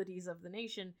sensibilities of the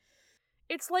nation.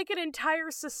 It's like an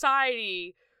entire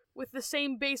society with the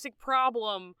same basic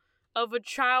problem of a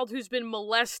child who's been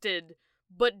molested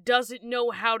but doesn't know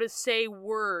how to say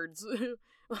words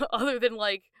other than,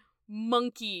 like,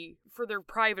 monkey for their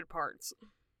private parts.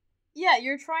 Yeah,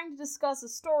 you're trying to discuss a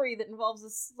story that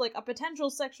involves a potential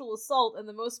sexual assault, and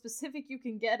the most specific you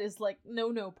can get is, like,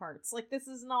 no parts. Like, this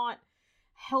is not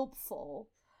helpful.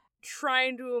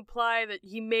 Trying to imply that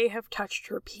he may have touched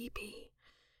her pee-pee.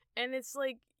 And it's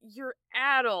like, you're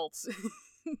adults.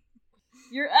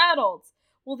 You're adults.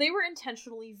 Well, they were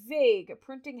intentionally vague,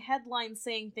 printing headlines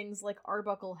saying things like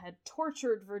Arbuckle had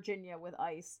tortured Virginia with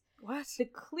ice. What? The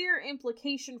clear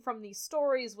implication from these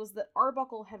stories was that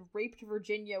Arbuckle had raped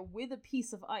Virginia with a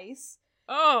piece of ice.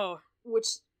 Oh.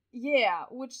 Which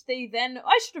they then...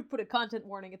 I should have put a content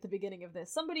warning at the beginning of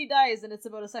this. Somebody dies and it's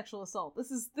about a sexual assault.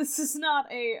 This is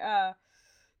not a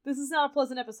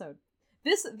pleasant episode.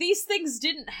 These things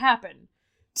didn't happen,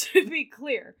 to be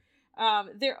clear.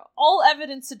 All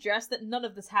evidence suggests that none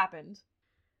of this happened.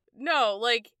 No,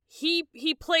 like,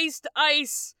 he placed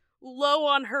ice low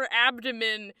on her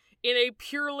abdomen in a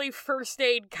purely first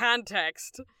aid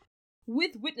context.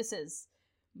 With witnesses.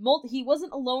 He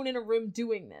wasn't alone in a room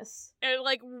doing this. And,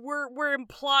 like, we're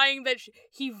implying that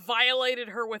he violated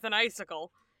her with an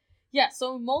icicle. Yeah,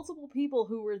 so multiple people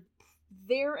who were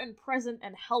there and present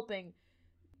and helping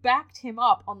backed him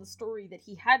up on the story that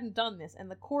he hadn't done this,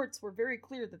 and the courts were very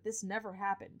clear that this never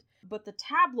happened. But the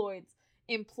tabloids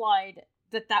implied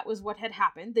that that was what had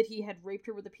happened, that he had raped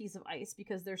her with a piece of ice,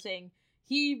 because they're saying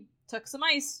he took some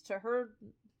ice to her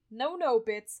no-no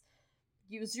bits.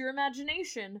 Use your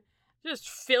imagination. Just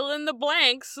fill in the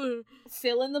blanks.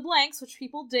 Fill in the blanks, which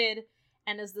people did.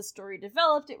 And as the story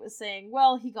developed, it was saying,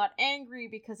 well, he got angry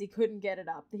because he couldn't get it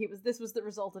up. This was the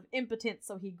result of impotence,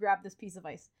 so he grabbed this piece of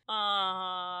ice.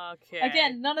 Okay.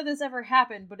 Again, none of this ever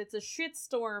happened, but it's a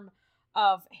shitstorm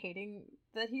of hating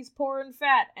that he's poor and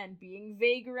fat, and being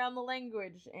vague around the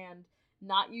language, and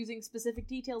not using specific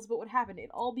details about what happened. It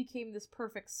all became this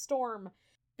perfect storm.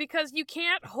 Because you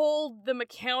can't hold them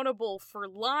accountable for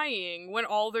lying when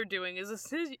all they're doing is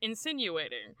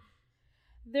insinuating.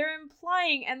 They're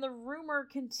implying, and the rumor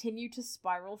continued to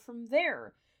spiral from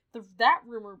there. That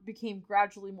rumor became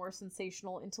gradually more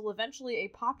sensational until eventually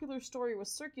a popular story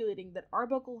was circulating that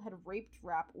Arbuckle had raped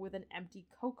Rapp with an empty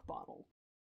Coke bottle.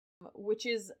 Which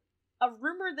is a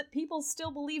rumor that people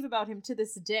still believe about him to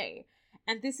this day,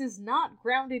 and this is not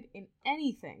grounded in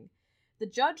anything. The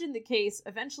judge in the case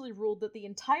eventually ruled that the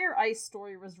entire ice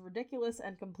story was ridiculous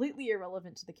and completely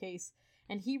irrelevant to the case,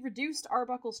 and he reduced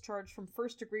Arbuckle's charge from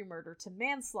first-degree murder to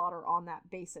manslaughter on that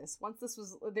basis. Once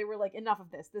they were like, enough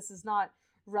of this. This is not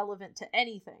relevant to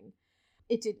anything.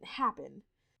 It didn't happen.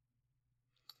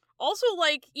 Also,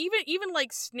 like, even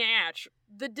like Snatch,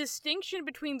 the distinction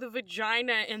between the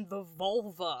vagina and the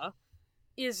vulva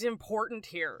is important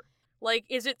here. Like,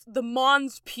 is it the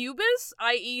mons pubis,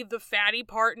 i.e. the fatty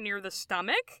part near the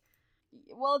stomach?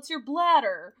 Well, it's your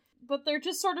bladder, but they're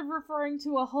just sort of referring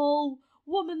to a whole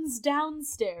woman's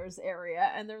downstairs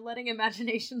area, and they're letting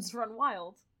imaginations run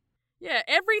wild. Yeah,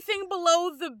 everything below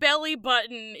the belly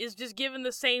button is just given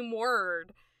the same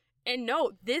word. And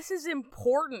no, this is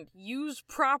important. Use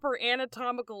proper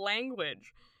anatomical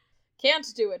language. Can't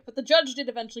do it, but the judge did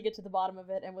eventually get to the bottom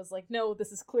of it and was like, no,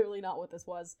 this is clearly not what this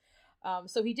was.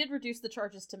 So he did reduce the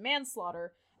charges to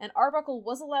manslaughter, and Arbuckle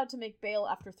was allowed to make bail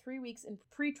after 3 weeks in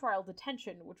pretrial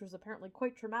detention, which was apparently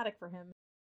quite traumatic for him,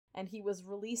 and he was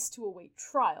released to await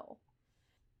trial.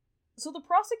 So the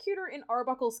prosecutor in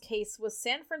Arbuckle's case was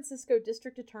San Francisco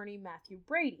District Attorney Matthew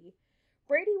Brady.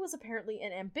 Brady was apparently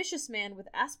an ambitious man with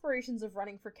aspirations of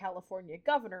running for California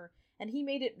governor, and he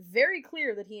made it very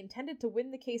clear that he intended to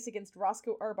win the case against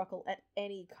Roscoe Arbuckle at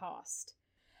any cost.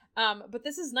 But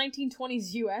this is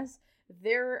 1920s US.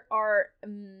 There are,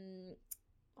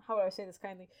 how would I say this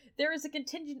kindly? There is a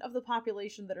contingent of the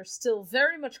population that are still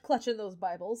very much clutching those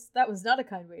Bibles. That was not a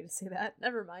kind way to say that.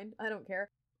 Never mind. I don't care.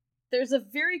 There's a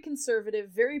very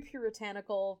conservative, very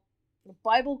puritanical,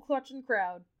 Bible-clutching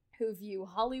crowd who view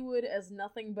Hollywood as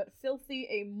nothing but filthy,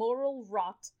 amoral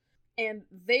rot, and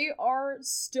they are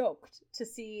stoked to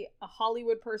see a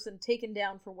Hollywood person taken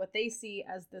down for what they see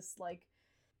as this, like,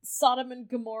 Sodom and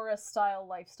Gomorrah style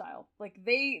lifestyle. Like,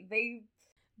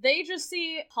 they just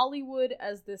see Hollywood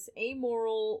as this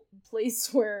amoral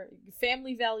place where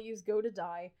family values go to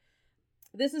die.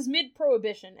 This is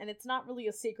mid-Prohibition, and it's not really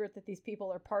a secret that these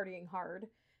people are partying hard.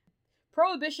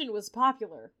 Prohibition was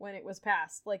popular when it was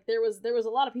passed. Like, there was a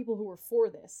lot of people who were for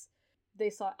this.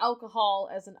 They saw alcohol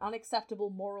as an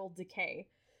unacceptable moral decay.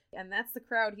 And that's the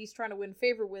crowd he's trying to win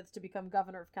favor with to become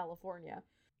governor of California.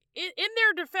 In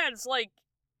their defense, like,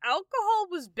 alcohol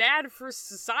was bad for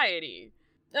society.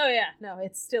 Oh yeah, no,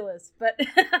 it still is, but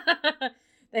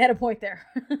they had a point there.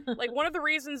 Like, one of the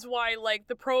reasons why, like,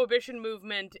 the Prohibition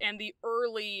movement and the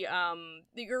early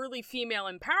female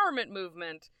empowerment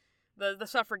movement, the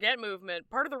suffragette movement,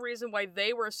 part of the reason why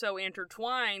they were so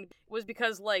intertwined was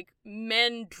because, like,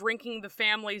 men drinking the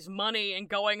family's money and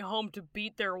going home to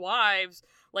beat their wives,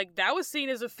 like, that was seen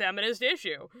as a feminist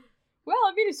issue. Well,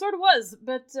 I mean, it sort of was,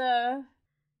 but,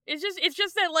 It's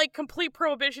just that, like, complete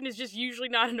prohibition is just usually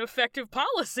not an effective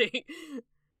policy.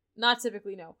 Not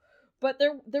typically, no. But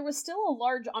there was still a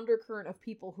large undercurrent of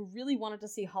people who really wanted to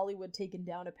see Hollywood taken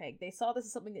down a peg. They saw this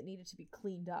as something that needed to be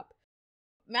cleaned up.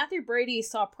 Matthew Brady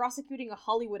saw prosecuting a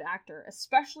Hollywood actor,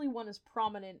 especially one as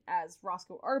prominent as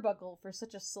Roscoe Arbuckle, for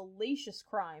such a salacious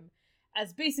crime,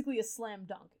 as basically a slam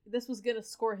dunk. This was going to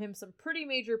score him some pretty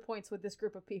major points with this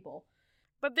group of people.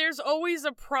 But there's always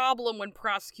a problem when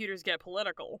prosecutors get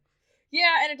political.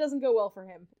 Yeah, and it doesn't go well for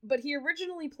him. But he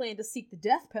originally planned to seek the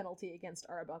death penalty against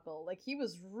Arbuckle. Like, he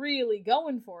was really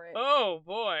going for it. Oh,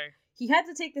 boy. He had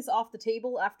to take this off the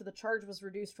table after the charge was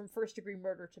reduced from first-degree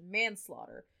murder to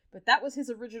manslaughter. but that was his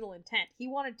original intent. He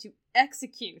wanted to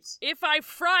execute. If I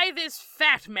fry this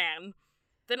fat man,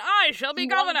 then I shall be He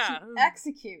governor. wanted to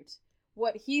execute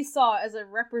what he saw as a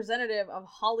representative of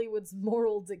Hollywood's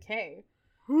moral decay.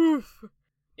 Oof.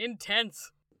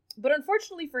 Intense. But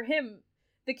unfortunately for him,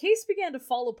 the case began to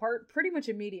fall apart pretty much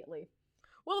immediately.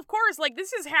 Well, of course, like,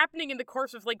 this is happening in the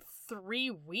course of, like, 3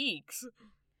 weeks.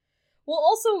 Well,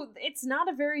 also, it's not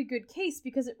a very good case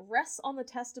because it rests on the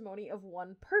testimony of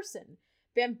one person,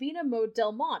 Bambina Maud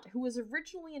Delmont, who was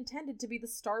originally intended to be the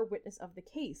star witness of the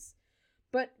case.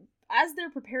 But as they're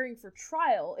preparing for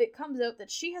trial, it comes out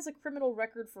that she has a criminal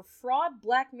record for fraud,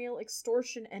 blackmail,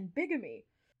 extortion, and bigamy.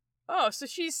 Oh, so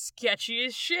she's sketchy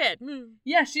as shit.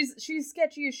 Yeah, she's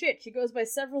sketchy as shit. She goes by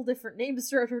several different names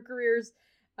throughout her careers.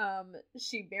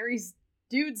 She marries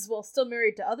dudes while still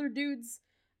married to other dudes.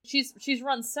 She's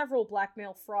run several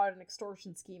blackmail, fraud, and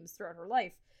extortion schemes throughout her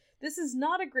life. This is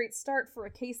not a great start for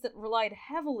a case that relied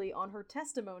heavily on her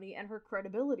testimony and her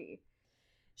credibility.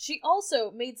 She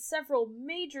also made several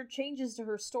major changes to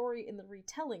her story in the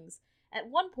retellings, at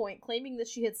one point claiming that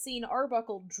she had seen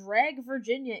Arbuckle drag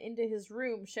Virginia into his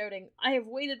room, shouting, "I have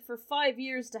waited for 5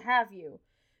 years to have you,"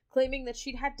 claiming that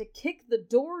she'd had to kick the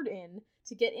door in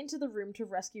to get into the room to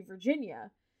rescue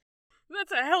Virginia.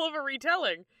 That's a hell of a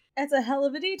retelling. That's a hell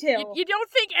of a detail. You don't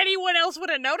think anyone else would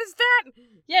have noticed that?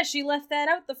 Yeah, she left that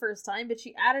out the first time, but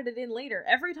she added it in later.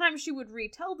 Every time she would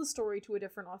retell the story to a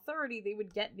different authority, they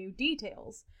would get new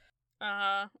details.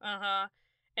 And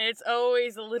it's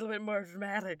always a little bit more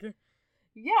dramatic.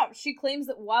 Yeah, she claims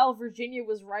that while Virginia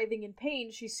was writhing in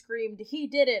pain, she screamed, "He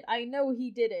did it! I know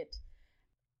he did it!"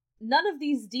 None of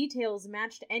these details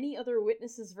matched any other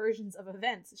witnesses' versions of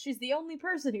events. She's the only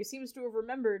person who seems to have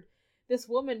remembered this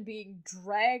woman being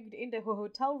dragged into a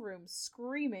hotel room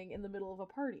screaming in the middle of a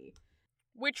party.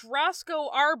 Which Roscoe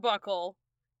Arbuckle,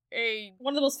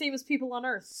 one of the most famous people on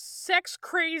Earth,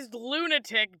 sex-crazed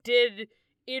lunatic, did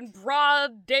in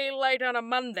broad daylight on a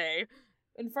Monday.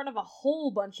 In front of a whole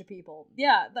bunch of people.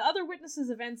 Yeah, the other witnesses'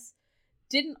 events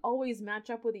didn't always match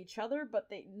up with each other,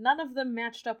 but none of them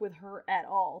matched up with her at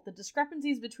all. The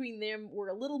discrepancies between them were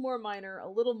a little more minor, a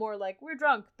little more like, we're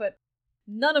drunk, but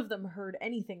none of them heard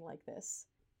anything like this.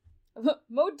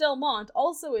 Maud Delmont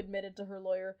also admitted to her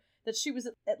lawyer that she was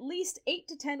at least 8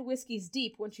 to 10 whiskeys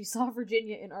deep when she saw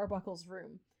Virginia in Arbuckle's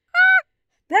room.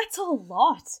 That's a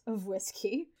lot of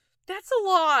whiskey. That's a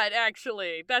lot,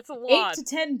 actually. That's a lot. 8 to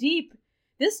 10 deep.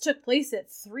 This took place at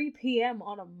 3 p.m.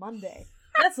 on a Monday.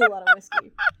 That's a lot of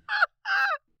whiskey.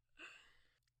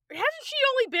 Hasn't she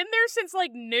only been there since,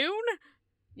 like, noon?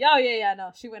 Yeah,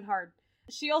 no, she went hard.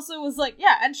 She also was like,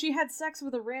 yeah, and she had sex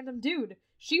with a random dude.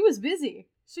 She was busy.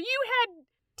 So you had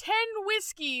 10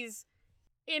 whiskeys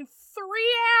in 3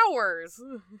 hours.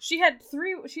 She had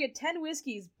 10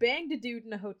 whiskeys, banged a dude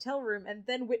in a hotel room, and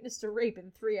then witnessed a rape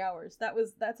in 3 hours.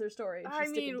 That's her story. She's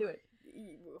sticking to it.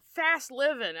 Fast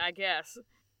living, I guess.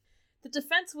 The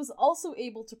defense was also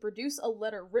able to produce a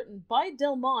letter written by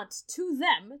Delmont to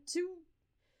them, to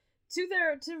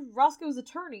Roscoe's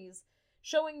attorneys,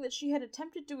 showing that she had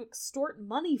attempted to extort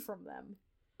money from them.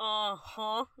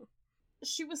 Uh-huh.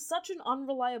 She was such an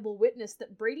unreliable witness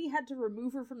that Brady had to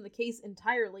remove her from the case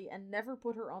entirely and never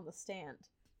put her on the stand.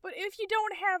 But if you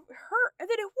don't have her, then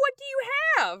what do you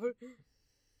have?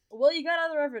 Well, you got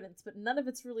other evidence, but none of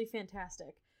it's really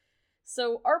fantastic.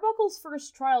 So, Arbuckle's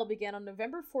first trial began on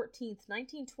November 14th,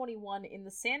 1921 in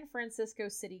the San Francisco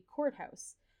City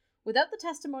Courthouse. Without the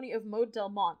testimony of Maud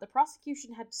Delmont, the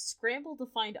prosecution had to scramble to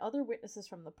find other witnesses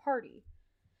from the party.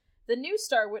 The new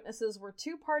star witnesses were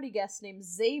 2 party guests named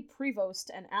Zay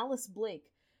Prevost and Alice Blake,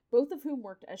 both of whom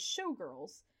worked as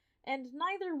showgirls, and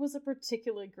neither was a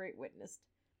particularly great witness.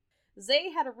 Zay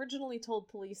had originally told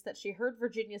police that she heard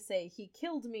Virginia say, "He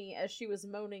killed me," as she was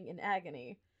moaning in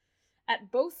agony.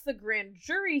 At both the grand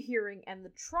jury hearing and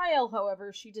the trial,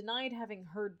 however, she denied having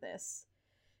heard this.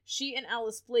 She and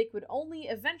Alice Blake would only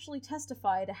eventually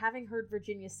testify to having heard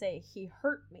Virginia say, "He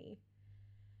hurt me."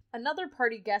 Another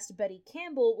party guest, Betty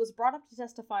Campbell, was brought up to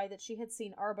testify that she had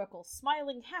seen Arbuckle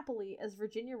smiling happily as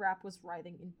Virginia Rapp was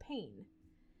writhing in pain.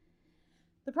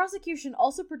 The prosecution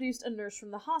also produced a nurse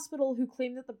from the hospital who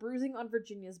claimed that the bruising on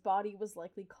Virginia's body was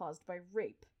likely caused by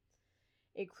rape.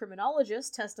 A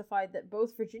criminologist testified that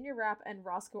both Virginia Rapp and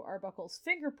Roscoe Arbuckle's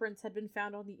fingerprints had been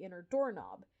found on the inner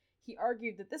doorknob. He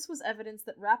argued that this was evidence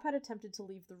that Rapp had attempted to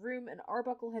leave the room and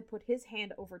Arbuckle had put his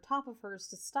hand over top of hers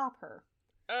to stop her.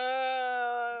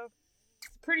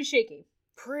 Pretty shaky.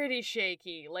 Pretty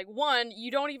shaky. Like, one,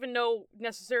 you don't even know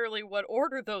necessarily what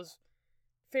order those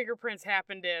fingerprints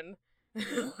happened in.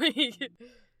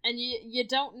 And you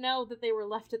don't know that they were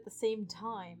left at the same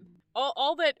time.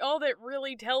 All that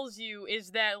really tells you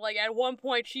is that, like, at one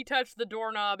point she touched the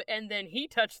doorknob and then he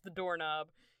touched the doorknob.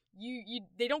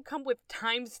 They don't come with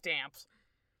timestamps.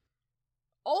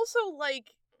 Also,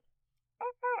 like,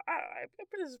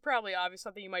 this is probably obvious,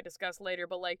 something you might discuss later,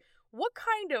 but, like, what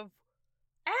kind of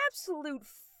absolute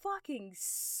fucking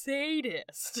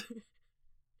sadist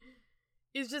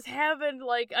is just having,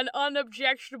 like, an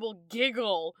unobjectionable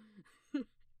giggle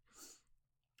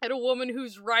at a woman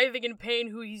who's writhing in pain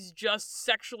who he's just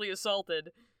sexually assaulted?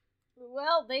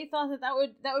 Well, they thought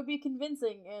that would be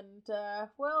convincing, and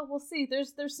well, we'll see.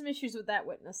 There's some issues with that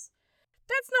witness.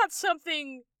 That's not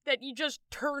something that he just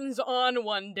turns on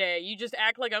one day. You just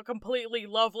act like a completely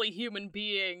lovely human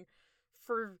being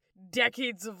for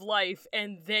decades of life,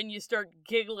 and then you start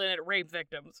giggling at rape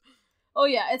victims. Oh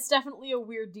yeah, it's definitely a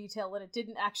weird detail, and it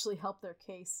didn't actually help their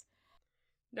case.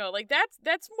 No, like,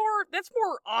 that's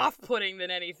more off-putting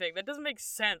than anything. That doesn't make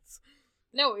sense.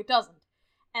 No, it doesn't.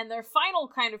 And their final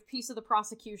kind of piece of the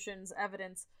prosecution's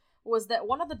evidence was that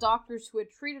one of the doctors who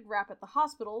had treated Rapp at the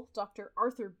hospital, Dr.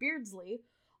 Arthur Beardsley,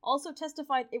 also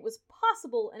testified it was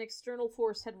possible an external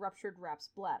force had ruptured Rapp's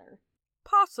bladder.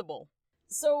 Possible.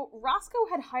 So, Roscoe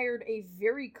had hired a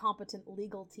very competent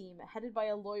legal team headed by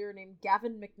a lawyer named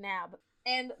Gavin McNabb,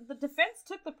 and the defense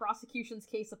took the prosecution's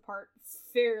case apart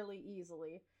fairly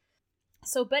easily.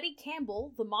 So Betty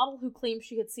Campbell, the model who claimed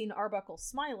she had seen Arbuckle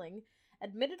smiling,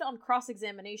 admitted on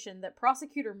cross-examination that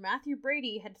prosecutor Matthew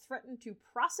Brady had threatened to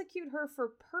prosecute her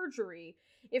for perjury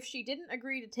if she didn't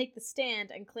agree to take the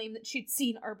stand and claim that she'd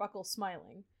seen Arbuckle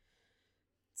smiling.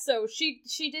 So she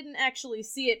didn't actually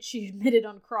see it, she admitted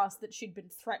on cross that she'd been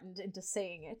threatened into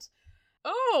saying it.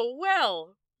 Oh,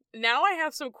 well, now I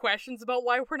have some questions about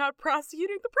why we're not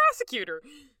prosecuting the prosecutor.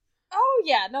 Oh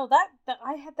yeah, no, that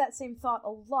I had that same thought a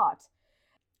lot.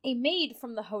 A maid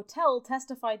from the hotel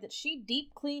testified that she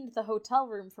deep cleaned the hotel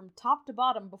room from top to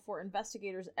bottom before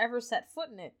investigators ever set foot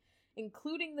in it,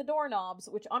 including the doorknobs,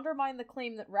 which undermined the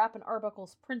claim that Rapp and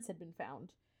Arbuckle's prints had been found.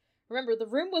 Remember, the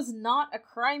room was not a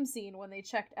crime scene when they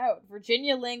checked out.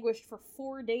 Virginia languished for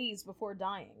 4 days before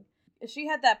dying. She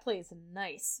had that place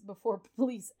nice before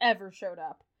police ever showed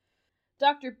up.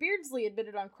 Dr. Beardsley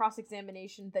admitted on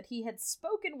cross-examination that he had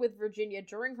spoken with Virginia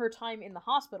during her time in the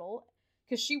hospital,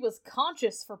 because she was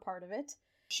conscious for part of it.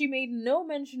 She made no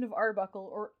mention of Arbuckle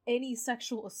or any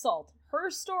sexual assault. Her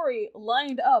story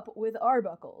lined up with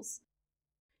Arbuckle's.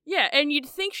 Yeah, and you'd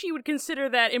think she would consider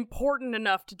that important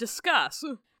enough to discuss.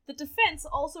 The defense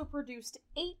also produced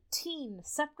 18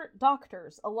 separate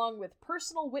doctors, along with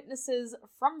personal witnesses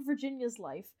from Virginia's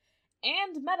life,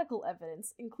 and medical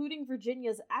evidence, including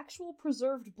Virginia's actual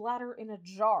preserved bladder in a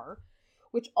jar,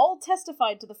 which all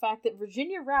testified to the fact that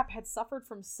Virginia Rapp had suffered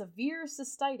from severe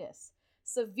cystitis,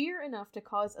 severe enough to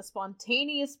cause a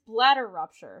spontaneous bladder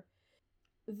rupture.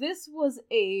 This was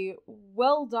a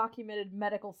well-documented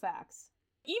medical fact.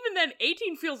 Even then,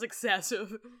 18 feels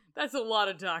excessive. That's a lot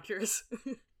of doctors.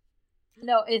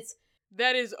 No,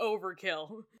 that is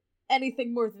overkill.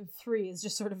 Anything more than 3 is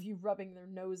just sort of you rubbing their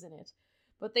nose in it.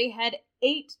 But they had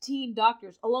 18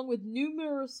 doctors, along with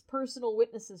numerous personal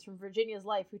witnesses from Virginia's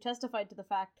life who testified to the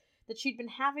fact that she'd been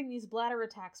having these bladder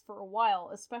attacks for a while,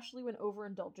 especially when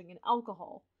overindulging in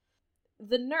alcohol.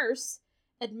 The nurse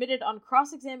admitted on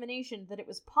cross-examination that it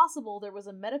was possible there was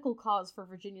a medical cause for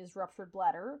Virginia's ruptured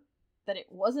bladder, that it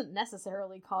wasn't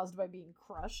necessarily caused by being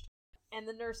crushed, and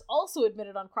the nurse also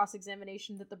admitted on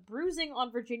cross-examination that the bruising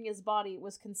on Virginia's body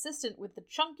was consistent with the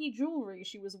chunky jewelry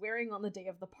she was wearing on the day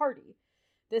of the party.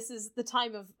 This is the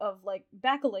time of like,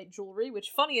 Bakelite jewelry,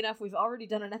 which, funny enough, we've already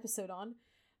done an episode on.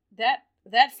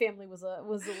 That family was a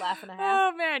laugh and a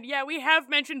half. Oh man, yeah, we have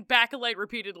mentioned Bakelite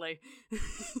repeatedly.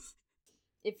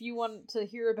 If you want to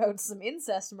hear about some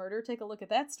incest murder, take a look at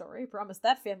that story. I promise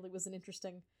that family was an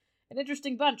interesting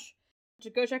bunch.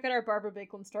 Go check out our Barbara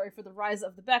Bakelin story for the rise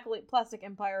of the Bakelite plastic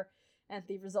empire and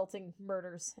the resulting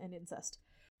murders and incest.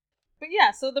 But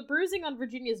yeah, so the bruising on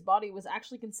Virginia's body was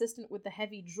actually consistent with the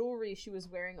heavy jewelry she was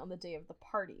wearing on the day of the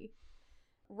party.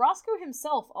 Roscoe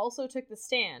himself also took the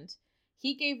stand.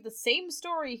 He gave the same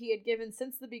story he had given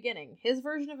since the beginning. His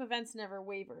version of events never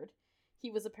wavered.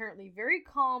 He was apparently very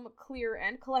calm, clear,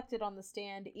 and collected on the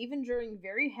stand, even during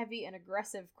very heavy and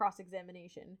aggressive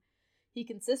cross-examination. He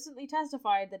consistently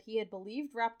testified that he had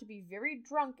believed Rapp to be very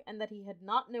drunk and that he had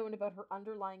not known about her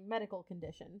underlying medical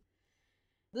condition.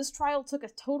 This trial took a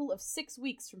total of 6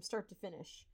 weeks from start to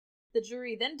finish. The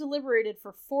jury then deliberated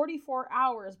for 44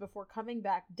 hours before coming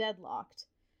back deadlocked.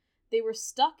 They were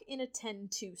stuck in a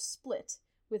 10-2 split,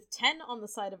 with 10 on the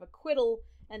side of acquittal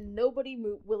and nobody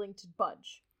willing to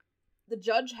budge. The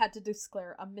judge had to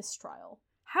declare a mistrial.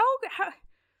 How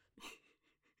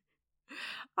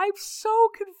I'm so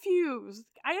confused.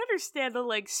 I understand that,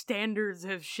 like, standards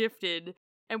have shifted,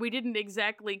 and we didn't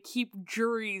exactly keep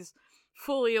juries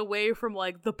fully away from,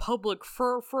 like, the public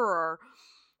furor.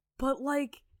 But,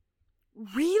 like,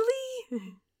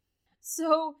 really?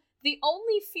 So, the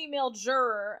only female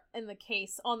juror in the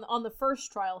case on the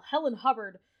first trial, Helen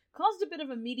Hubbard, caused a bit of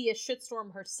a media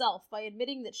shitstorm herself by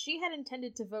admitting that she had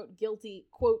intended to vote guilty,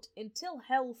 quote, until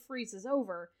hell freezes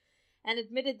over, and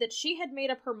admitted that she had made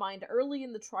up her mind early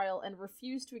in the trial and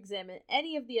refused to examine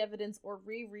any of the evidence or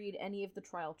reread any of the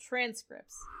trial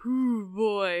transcripts. Ooh,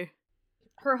 boy.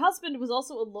 Her husband was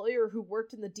also a lawyer who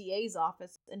worked in the DA's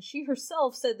office, and she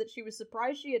herself said that she was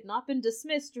surprised she had not been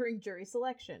dismissed during jury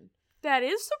selection. That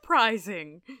is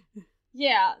surprising.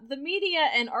 Yeah, the media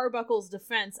and Arbuckle's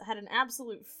defense had an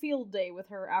absolute field day with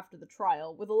her after the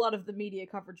trial, with a lot of the media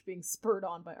coverage being spurred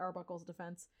on by Arbuckle's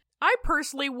defense. I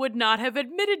personally would not have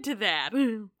admitted to that.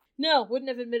 No, wouldn't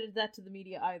have admitted that to the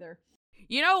media either.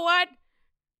 You know what?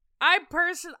 I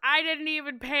didn't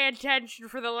even pay attention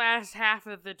for the last half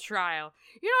of the trial.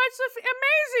 You know, it's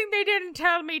amazing they didn't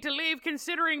tell me to leave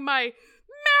considering my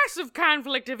massive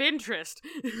conflict of interest.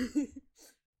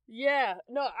 Yeah,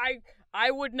 no,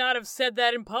 I would not have said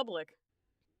that in public.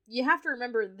 You have to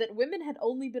remember that women had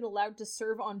only been allowed to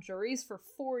serve on juries for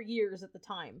 4 years at the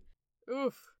time.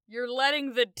 Oof, you're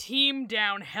letting the team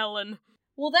down, Helen.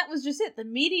 Well, that was just it. The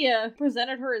media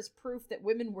presented her as proof that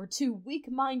women were too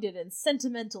weak-minded and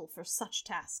sentimental for such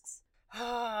tasks.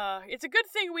 It's a good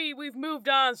thing we've moved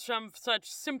on from such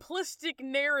simplistic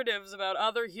narratives about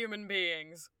other human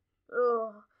beings.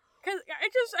 Ugh. Because I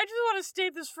just want to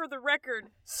state this for the record.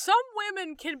 Some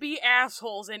women can be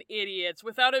assholes and idiots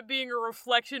without it being a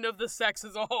reflection of the sex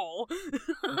as a whole.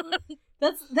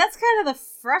 That's kind of the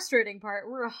frustrating part.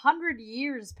 We're 100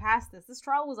 years past this. This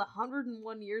trial was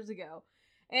 101 years ago.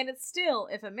 And it's still,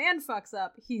 if a man fucks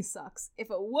up, he sucks. If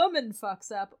a woman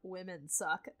fucks up, women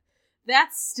suck.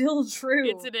 That's still true.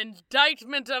 It's an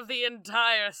indictment of the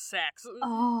entire sex.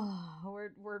 Oh,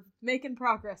 we're making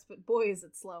progress, but boy is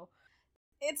it slow.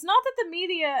 It's not that the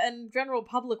media and general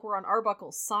public were on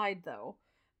Arbuckle's side, though.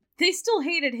 They still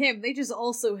hated him, they just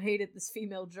also hated this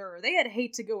female juror. They had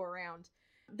hate to go around.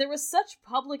 There was such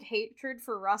public hatred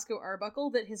for Roscoe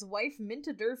Arbuckle that his wife,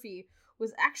 Minta Durfee,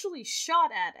 was actually shot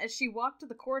at as she walked to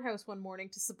the courthouse one morning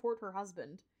to support her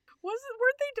husband. Weren't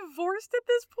they divorced at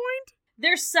this point?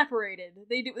 They're separated.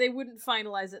 They wouldn't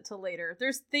finalize it till later.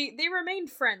 They remained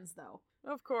friends, though.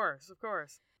 Of course.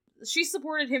 She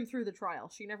supported him through the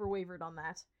trial. She never wavered on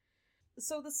that.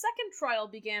 So the second trial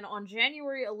began on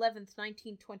January 11th,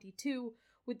 1922,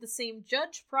 with the same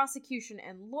judge, prosecution,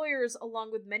 and lawyers,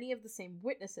 along with many of the same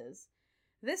witnesses.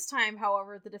 This time,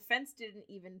 however, the defense did an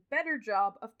even better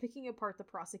job of picking apart the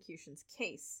prosecution's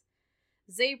case.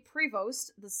 Zay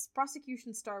Prevost, the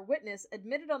prosecution's star witness,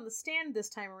 admitted on the stand this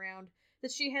time around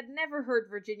that she had never heard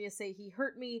Virginia say "he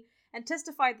hurt me," and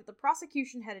testified that the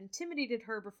prosecution had intimidated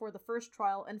her before the first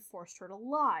trial and forced her to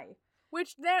lie.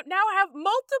 Which now have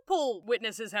multiple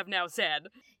witnesses have now said.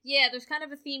 Yeah, there's kind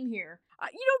of a theme here.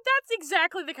 That's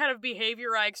exactly the kind of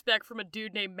behavior I expect from a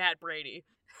dude named Matt Brady.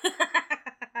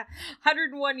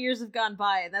 101 years have gone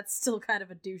by, and that's still kind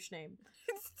of a douche name.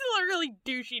 It's still a really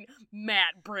douchey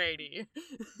Matt Brady.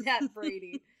 Matt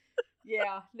Brady.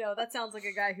 Yeah, no, that sounds like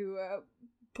a guy who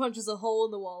punches a hole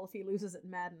in the wall if he loses at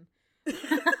Madden.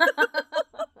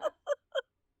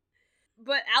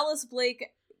 But Alice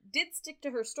Blake did stick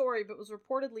to her story, but was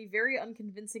reportedly very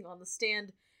unconvincing on the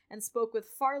stand and spoke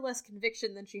with far less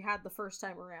conviction than she had the first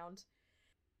time around.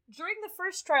 During the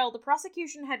first trial, the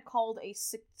prosecution had called a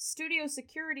studio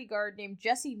security guard named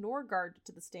Jesse Norgard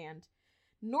to the stand.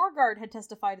 Norgard had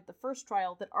testified at the first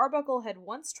trial that Arbuckle had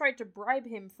once tried to bribe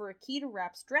him for a key to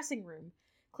Rapp's dressing room,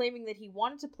 claiming that he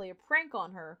wanted to play a prank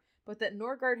on her, but that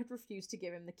Norgard had refused to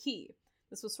give him the key.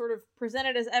 This was sort of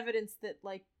presented as evidence that,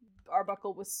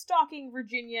 Arbuckle was stalking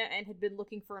Virginia and had been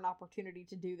looking for an opportunity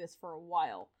to do this for a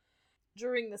while.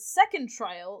 During the second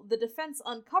trial, the defense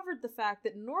uncovered the fact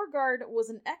that Norgard was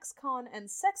an ex-con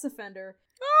and sex offender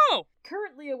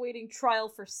currently awaiting trial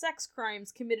for sex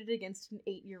crimes committed against an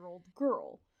 8-year-old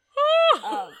girl.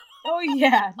 Oh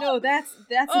yeah, no, that's a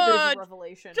bit of a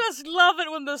revelation. Just love it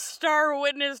when the star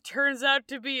witness turns out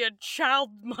to be a child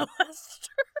molester.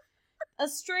 A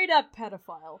straight-up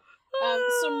pedophile.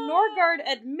 So Norgard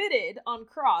admitted on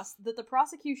cross that the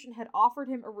prosecution had offered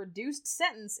him a reduced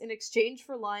sentence in exchange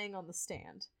for lying on the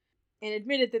stand, and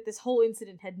admitted that this whole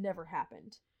incident had never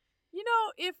happened.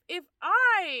 If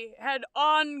I had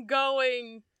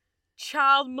ongoing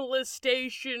child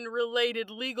molestation-related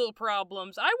legal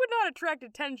problems, I would not attract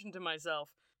attention to myself.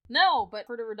 No, but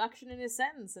for the reduction in his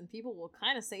sentence, and people will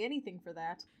kind of say anything for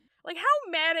that. Like,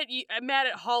 how mad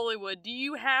at Hollywood do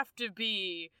you have to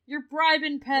be? You're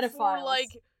bribing pedophiles. Before, like,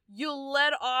 you'll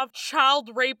let off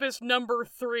child rapist number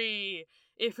 3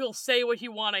 if he'll say what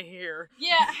you want to hear.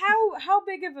 Yeah, how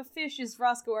big of a fish is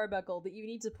Roscoe Arbuckle that you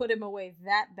need to put him away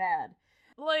that bad?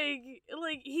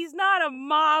 Like, he's not a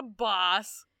mob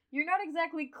boss. You're not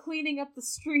exactly cleaning up the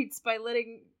streets by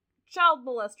letting child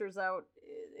molesters out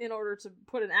in order to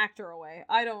put an actor away.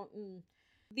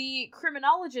 The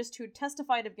criminologist who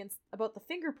testified about the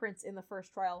fingerprints in the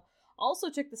first trial also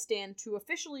took the stand to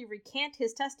officially recant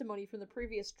his testimony from the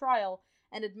previous trial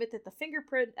and admit that the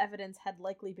fingerprint evidence had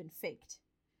likely been faked.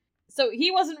 So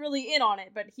he wasn't really in on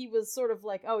it, but he was sort of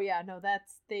like, oh yeah, no,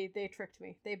 they tricked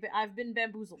me. I've been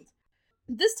bamboozled.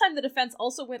 This time the defense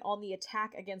also went on the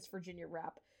attack against Virginia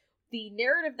Rappe. The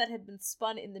narrative that had been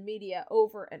spun in the media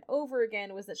over and over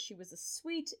again was that she was a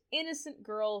sweet, innocent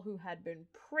girl who had been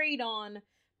preyed on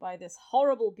by this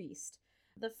horrible beast.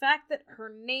 The fact that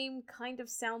her name kind of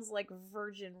sounds like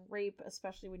Virgin Rape,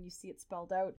 especially when you see it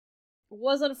spelled out,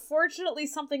 was unfortunately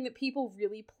something that people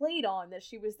really played on, that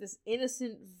she was this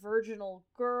innocent, virginal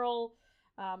girl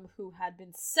who had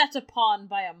been set upon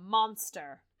by a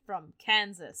monster from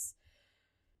Kansas.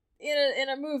 In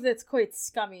a move that's quite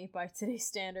scummy by today's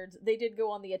standards, they did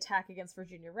go on the attack against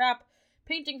Virginia Rappe,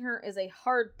 painting her as a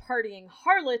hard-partying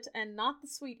harlot and not the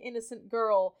sweet, innocent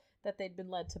girl that they'd been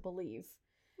led to believe.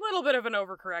 Little bit of an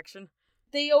overcorrection.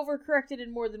 They overcorrected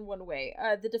in more than one way.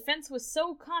 The defense was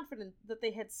so confident that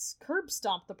they had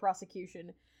curb-stomped the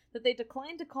prosecution that they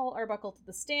declined to call Arbuckle to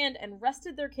the stand and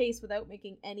rested their case without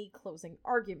making any closing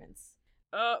arguments.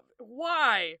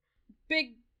 Why?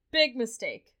 Big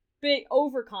mistake. Big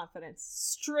overconfidence.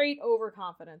 Straight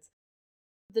overconfidence.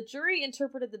 The jury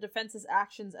interpreted the defense's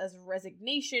actions as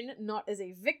resignation, not as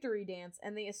a victory dance,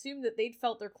 and they assumed that they'd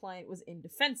felt their client was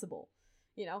indefensible.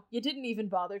 You know, you didn't even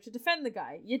bother to defend the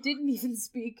guy. You didn't even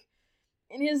speak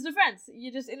in his defense.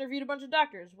 You just interviewed a bunch of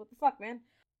doctors. What the fuck, man?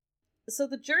 So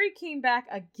the jury came back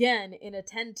again in a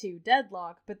 10-2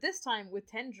 deadlock, but this time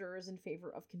with 10 jurors in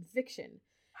favor of conviction.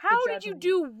 How did you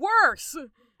do worse?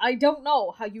 I don't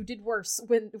know how you did worse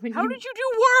when How did you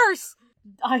do worse?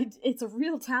 It's a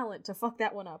real talent to fuck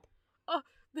that one up.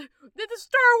 The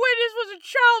star witness was a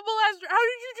child molester. How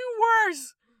did you do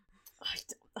worse?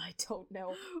 I don't know.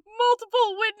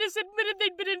 Multiple witnesses admitted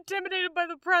they'd been intimidated by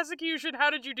the prosecution.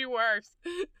 How did you do worse?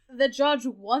 The judge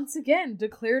once again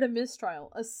declared a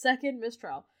mistrial. A second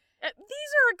mistrial. These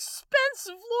are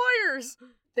expensive lawyers.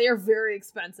 They are very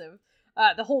expensive.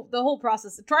 The whole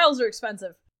process. Trials are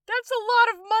expensive. That's a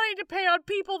lot of money to pay on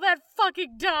people that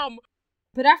fucking dumb.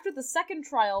 But after the second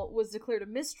trial was declared a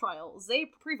mistrial, Zay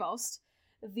Prevost,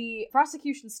 the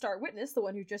prosecution's star witness, the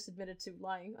one who just admitted to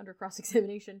lying under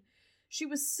cross-examination, she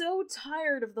was so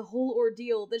tired of the whole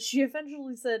ordeal that she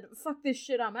eventually said, "Fuck this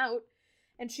shit, I'm out,"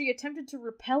 and she attempted to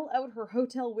rappel out her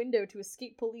hotel window to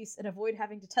escape police and avoid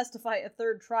having to testify a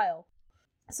third trial.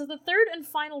 So the third and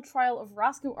final trial of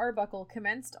Roscoe Arbuckle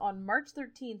commenced on March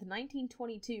 13th,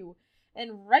 1922,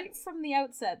 and right from the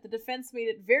outset, the defense made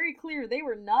it very clear they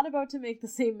were not about to make the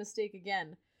same mistake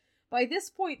again. By this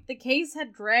point, the case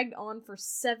had dragged on for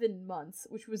 7 months,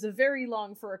 which was a very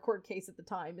long for a court case at the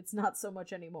time. It's not so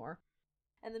much anymore.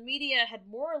 And the media had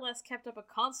more or less kept up a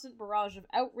constant barrage of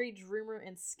outrage, rumor,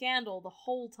 and scandal the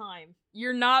whole time.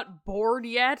 You're not bored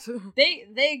yet?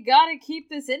 They gotta keep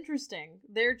this interesting.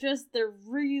 They're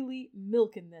really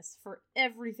milking this for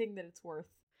everything that it's worth.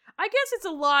 I guess it's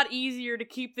a lot easier to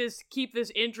keep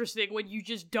this interesting when you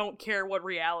just don't care what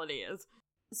reality is.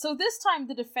 So this time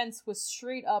the defense was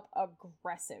straight up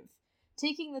aggressive,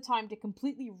 taking the time to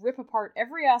completely rip apart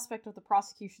every aspect of the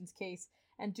prosecution's case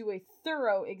and do a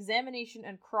thorough examination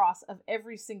and cross of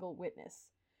every single witness.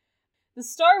 The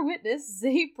star witness,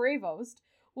 Zay Prevost,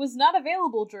 was not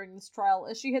available during this trial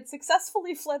as she had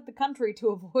successfully fled the country to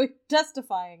avoid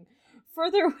testifying,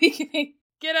 further weakening...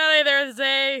 Get out of there,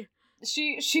 Zay!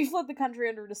 She fled the country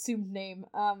under an assumed name.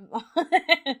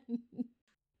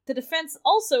 The defense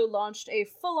also launched a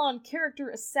full-on character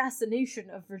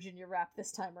assassination of Virginia Rappe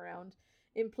this time around,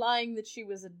 implying that she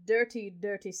was a dirty,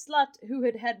 dirty slut who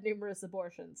had had numerous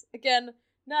abortions. Again,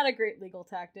 not a great legal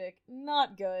tactic,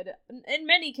 not good, in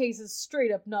many cases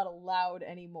straight up not allowed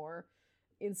anymore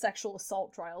in sexual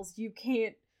assault trials. You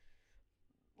can't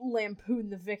lampoon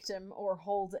the victim or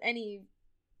hold any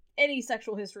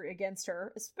sexual history against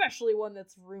her, especially one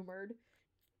that's rumored.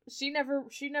 She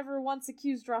never once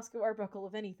accused Roscoe Arbuckle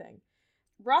of anything.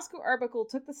 Roscoe Arbuckle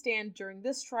took the stand during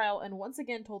this trial and once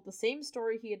again told the same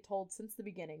story he had told since the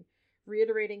beginning,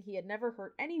 reiterating he had never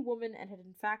hurt any woman and had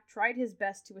in fact tried his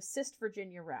best to assist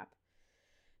Virginia Rappe.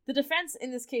 The defense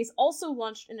in this case also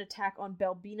launched an attack on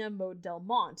Balbina Maud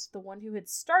Delmont, the one who had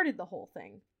started the whole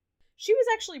thing. She was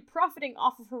actually profiting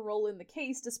off of her role in the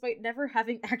case despite never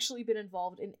having actually been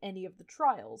involved in any of the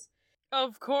trials.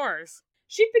 Of course.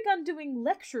 She'd begun doing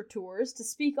lecture tours to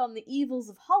speak on the evils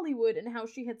of Hollywood and how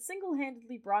she had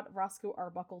single-handedly brought Roscoe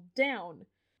Arbuckle down.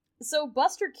 So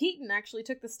Buster Keaton actually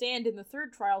took the stand in the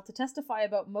third trial to testify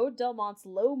about Maud Delmont's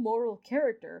low moral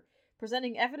character,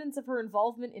 presenting evidence of her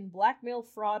involvement in blackmail,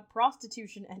 fraud,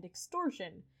 prostitution, and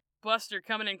extortion. Buster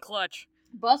coming in clutch.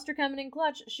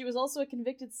 She was also a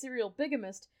convicted serial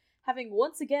bigamist, having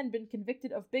once again been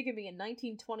convicted of bigamy in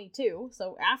 1922,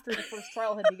 so after the first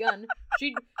trial had begun.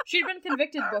 She'd been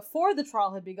convicted before the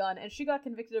trial had begun, and she got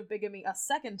convicted of bigamy a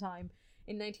second time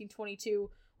in 1922,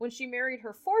 when she married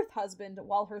her fourth husband,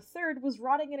 while her third was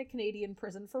rotting in a Canadian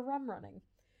prison for rum running.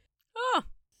 Oh,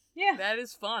 yeah. That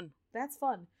is fun. That's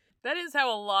fun. That is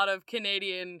how a lot of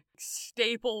Canadian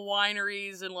staple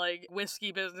wineries and,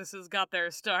 whiskey businesses got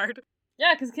their start.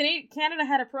 Yeah, because Canada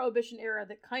had a Prohibition era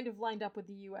that kind of lined up with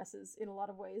the US's in a lot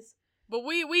of ways. But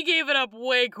we gave it up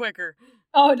way quicker.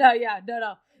 Oh, no.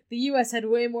 The US had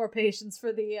way more patience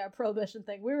for the Prohibition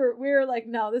thing. We were like,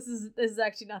 no, this is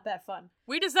actually not that fun.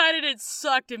 We decided it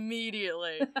sucked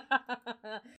immediately.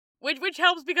 which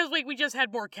helps because, we just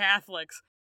had more Catholics.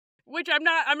 Which I'm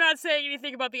not saying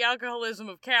anything about the alcoholism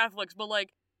of Catholics, but,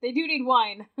 they do need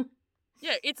wine.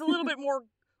 Yeah, it's a little bit more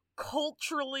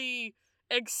culturally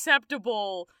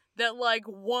acceptable that,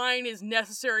 wine is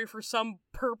necessary for some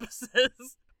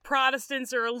purposes.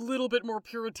 Protestants are a little bit more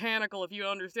puritanical, if you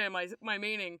understand my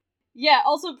meaning. Yeah,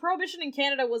 also, Prohibition in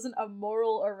Canada wasn't a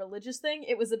moral or religious thing,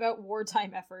 it was about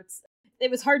wartime efforts. It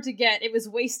was hard to get, it was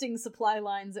wasting supply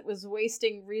lines, it was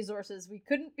wasting resources. We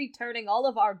couldn't be turning all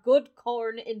of our good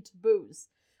corn into booze.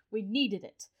 We needed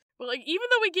it. But, even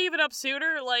though we gave it up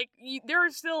sooner, there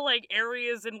are still,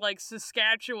 areas in,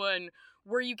 Saskatchewan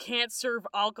where you can't serve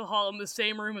alcohol in the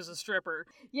same room as a stripper.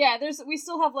 Yeah, we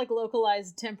still have,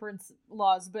 localized temperance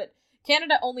laws, but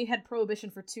Canada only had Prohibition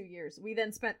for 2 years. We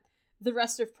then spent the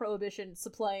rest of Prohibition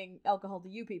supplying alcohol to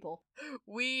you people.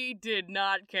 We did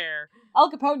not care.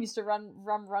 Al Capone used to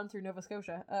run through Nova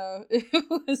Scotia.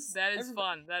 That is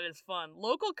fun.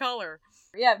 Local color.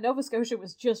 Yeah, Nova Scotia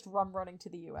was just rum running to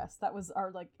the US. That was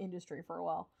our, industry for a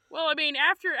while. Well, I mean,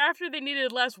 after they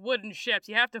needed less wooden ships,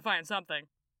 you have to find something.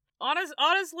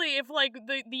 Honestly, if,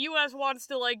 the U.S. wants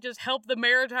to, just help the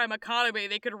maritime economy,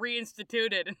 they could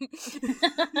reinstitute it.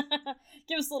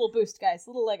 Give us a little boost, guys. A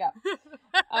little leg up.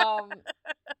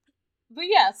 But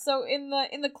yeah, so in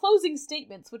the closing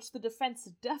statements, which the defense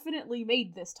definitely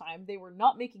made this time, they were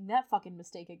not making that fucking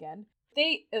mistake again,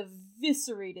 they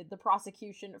eviscerated the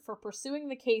prosecution for pursuing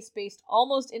the case based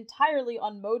almost entirely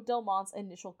on Maud Delmont's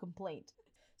initial complaint,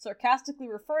 sarcastically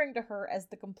referring to her as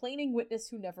the complaining witness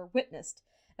who never witnessed,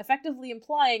 effectively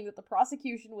implying that the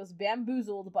prosecution was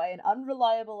bamboozled by an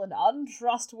unreliable and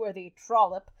untrustworthy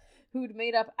trollop who'd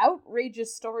made up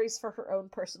outrageous stories for her own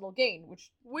personal gain,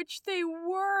 which they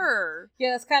were.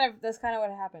 Yeah, that's kind of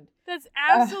what happened. That's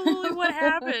absolutely what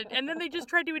happened. And then they just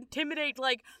tried to intimidate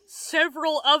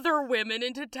several other women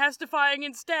into testifying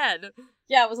instead.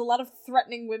 Yeah, it was a lot of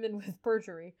threatening women with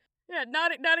perjury. Yeah,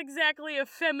 not exactly a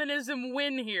feminism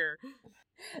win here.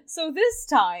 So this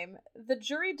time, the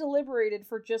jury deliberated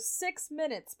for just 6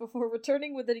 minutes before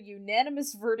returning with a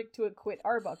unanimous verdict to acquit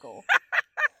Arbuckle.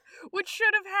 Which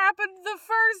should have happened the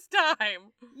first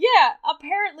time! Yeah,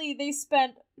 apparently they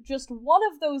spent just one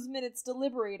of those minutes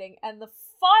deliberating and the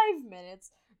 5 minutes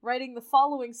writing the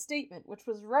following statement, which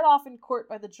was read off in court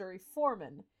by the jury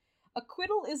foreman.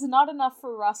 Acquittal is not enough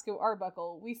for Roscoe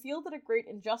Arbuckle. We feel that a great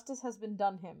injustice has been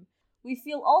done him. We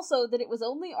feel also that it was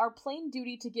only our plain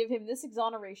duty to give him this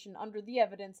exoneration under the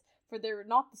evidence, for there were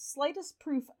not the slightest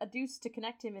proof adduced to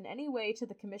connect him in any way to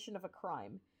the commission of a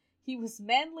crime. He was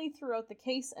manly throughout the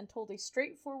case and told a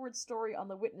straightforward story on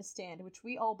the witness stand, which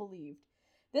we all believed.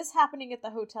 This happening at the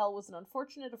hotel was an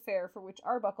unfortunate affair for which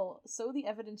Arbuckle, so the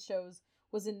evidence shows,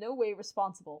 was in no way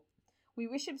responsible. We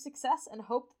wish him success and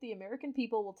hope that the American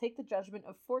people will take the judgment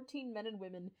of 14 men and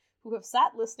women who have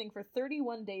sat listening for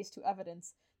 31 days to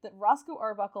evidence that Roscoe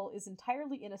Arbuckle is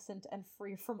entirely innocent and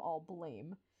free from all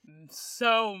blame.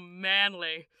 So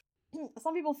manly.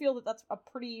 Some people feel that that's a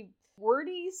pretty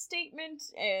wordy statement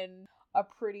and a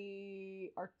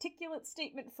pretty articulate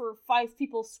statement for 5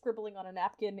 people scribbling on a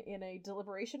napkin in a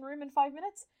deliberation room in 5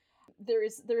 minutes. There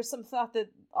is some thought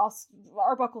that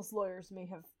Arbuckle's lawyers may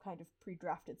have kind of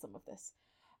pre-drafted some of this.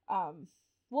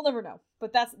 We'll never know,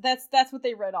 but that's what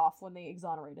they read off when they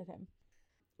exonerated him.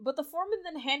 But the foreman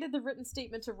then handed the written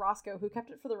statement to Roscoe, who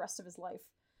kept it for the rest of his life.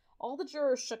 All the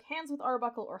jurors shook hands with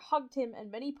Arbuckle or hugged him,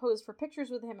 and many posed for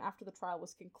pictures with him after the trial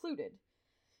was concluded.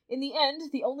 In the end,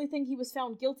 the only thing he was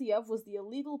found guilty of was the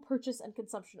illegal purchase and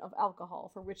consumption of alcohol,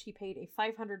 for which he paid a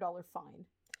 $500 fine.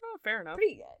 Oh, fair enough.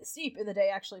 Pretty steep in the day,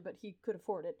 actually, but he could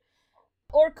afford it.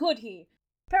 Or could he?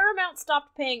 Paramount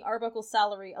stopped paying Arbuckle's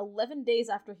salary 11 days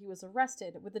after he was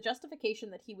arrested, with the justification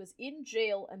that he was in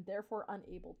jail and therefore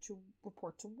unable to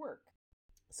report to work.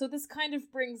 So this kind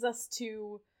of brings us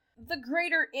to the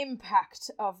greater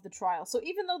impact of the trial. So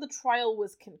even though the trial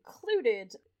was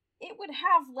concluded, it would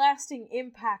have lasting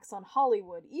impacts on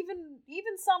Hollywood, even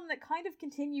some that kind of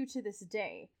continue to this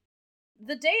day.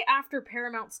 The day after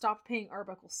Paramount stopped paying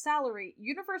Arbuckle's salary,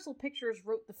 Universal Pictures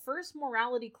wrote the first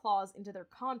morality clause into their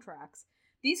contracts.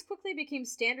 These quickly became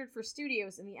standard for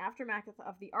studios in the aftermath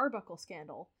of the Arbuckle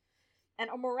scandal. And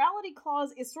a morality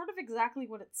clause is sort of exactly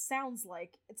what it sounds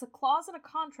like. It's a clause in a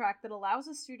contract that allows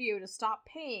a studio to stop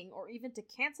paying or even to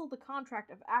cancel the contract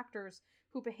of actors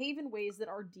who behave in ways that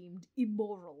are deemed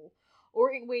immoral,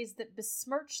 or in ways that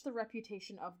besmirch the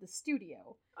reputation of the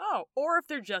studio. Oh, or if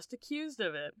they're just accused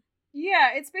of it.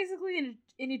 Yeah, it's basically an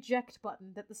eject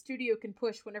button that the studio can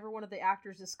push whenever one of the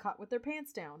actors is caught with their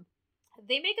pants down.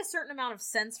 They make a certain amount of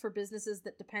sense for businesses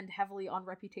that depend heavily on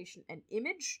reputation and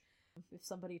image. If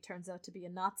somebody turns out to be a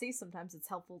Nazi, sometimes it's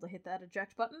helpful to hit that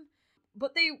eject button.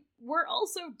 But they were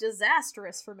also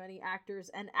disastrous for many actors,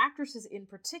 and actresses in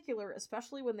particular,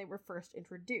 especially when they were first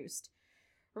introduced.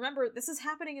 Remember, this is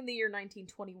happening in the year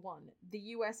 1921. The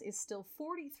US is still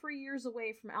 43 years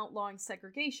away from outlawing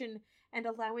segregation and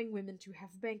allowing women to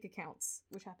have bank accounts,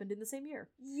 which happened in the same year.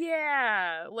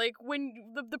 Yeah, like,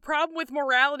 when the problem with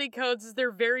morality codes is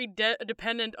they're very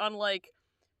dependent on, like,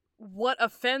 what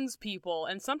offends people,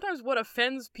 and sometimes what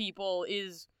offends people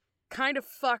is kind of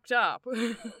fucked up.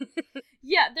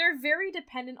 Yeah, they're very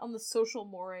dependent on the social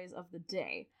mores of the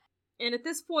day. And at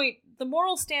this point, the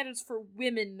moral standards for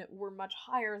women were much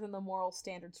higher than the moral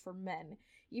standards for men.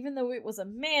 Even though it was a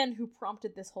man who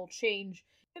prompted this whole change,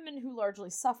 women who largely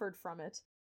suffered from it.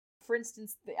 For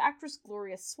instance, the actress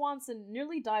Gloria Swanson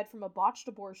nearly died from a botched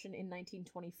abortion in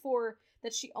 1924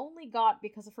 that she only got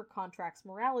because of her contract's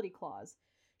morality clause.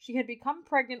 She had become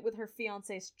pregnant with her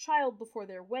fiancé's child before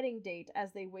their wedding date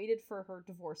as they waited for her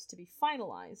divorce to be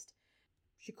finalized.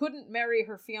 She couldn't marry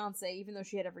her fiancé even though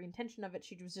she had every intention of it,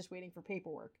 she was just waiting for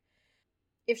paperwork.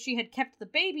 If she had kept the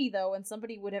baby, though, and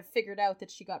somebody would have figured out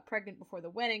that she got pregnant before the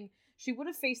wedding, she would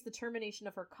have faced the termination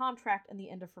of her contract and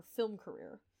the end of her film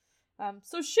career.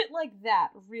 So shit like that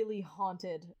really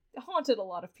haunted a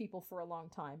lot of people for a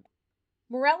long time.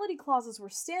 Morality clauses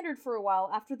were standard for a while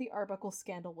after the Arbuckle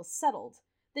scandal was settled.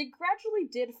 They gradually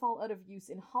did fall out of use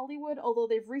in Hollywood, although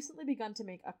they've recently begun to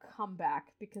make a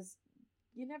comeback, because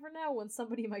you never know when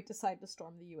somebody might decide to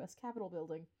storm the US Capitol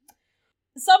building.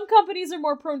 Some companies are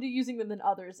more prone to using them than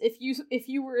others. If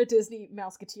you were a Disney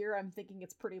Mouseketeer, I'm thinking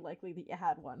it's pretty likely that you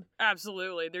had one.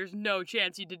 Absolutely, there's no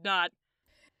chance you did not.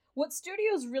 What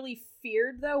studios really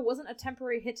feared, though, wasn't a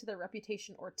temporary hit to their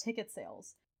reputation or ticket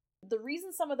sales. The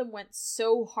reason some of them went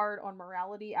so hard on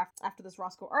morality after this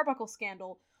Roscoe Arbuckle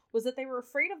scandal was that they were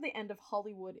afraid of the end of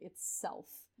Hollywood itself.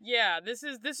 Yeah, this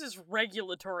is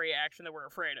regulatory action that we're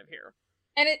afraid of here.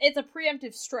 And it's a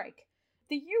preemptive strike.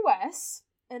 The US,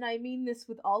 and I mean this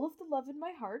with all of the love in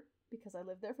my heart, because I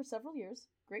lived there for several years,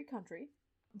 great country,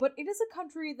 but it is a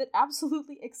country that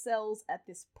absolutely excels at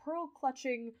this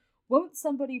pearl-clutching, won't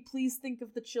somebody please think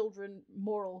of the children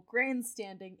moral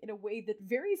grandstanding in a way that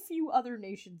very few other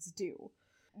nations do.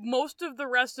 Most of the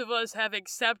rest of us have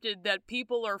accepted that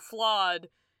people are flawed,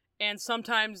 and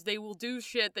sometimes they will do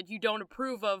shit that you don't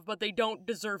approve of, but they don't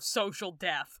deserve social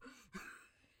death.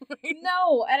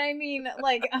 No, and I mean,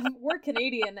 like, we're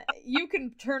Canadian. You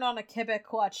can turn on a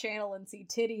Quebecois channel and see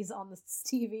titties on the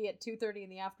TV at 2:30 in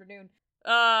the afternoon.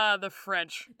 The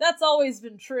French. That's always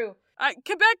been true.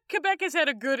 Quebec has had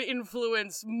a good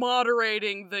influence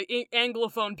moderating the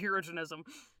Anglophone Puritanism.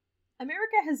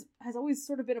 America has always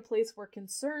sort of been a place where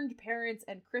concerned parents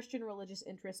and Christian religious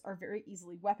interests are very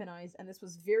easily weaponized, and this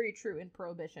was very true in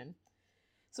Prohibition.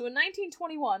 So in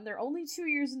 1921, they're only 2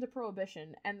 years into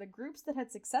Prohibition, and the groups that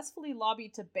had successfully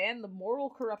lobbied to ban the moral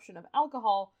corruption of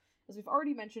alcohol, as we've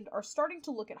already mentioned, are starting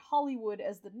to look at Hollywood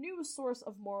as the new source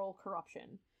of moral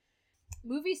corruption.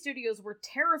 Movie studios were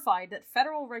terrified that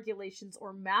federal regulations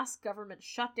or mass government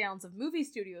shutdowns of movie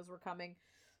studios were coming,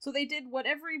 so they did what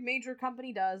every major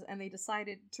company does, and they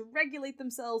decided to regulate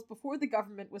themselves before the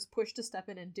government was pushed to step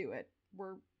in and do it.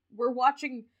 We're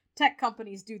watching tech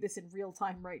companies do this in real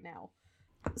time right now.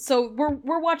 So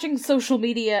we're watching social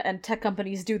media and tech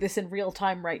companies do this in real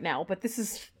time right now, but this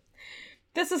is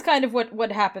kind of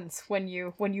what happens when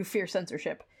you fear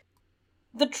censorship.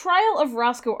 The trial of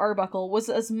Roscoe Arbuckle was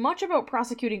as much about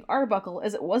prosecuting Arbuckle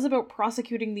as it was about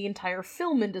prosecuting the entire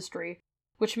film industry,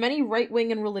 which many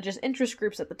right-wing and religious interest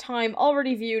groups at the time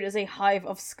already viewed as a hive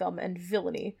of scum and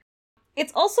villainy.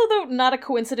 It's also, though, not a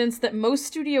coincidence that most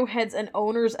studio heads and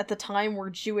owners at the time were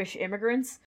Jewish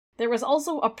immigrants. There was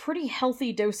also a pretty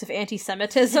healthy dose of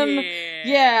anti-Semitism.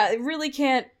 Yeah, it really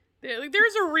can't...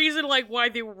 There's a reason, why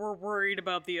they were worried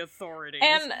about the authorities.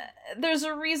 And there's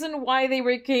a reason why they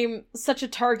became such a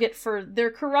target for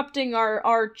they're corrupting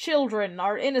our children,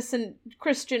 our innocent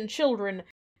Christian children.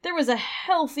 There was a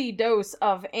healthy dose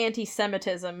of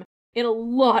anti-Semitism in a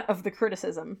lot of the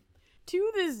criticism.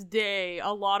 To this day,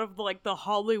 a lot of, the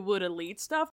Hollywood elite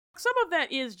stuff, some of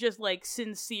that is just,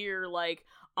 sincere,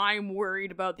 I'm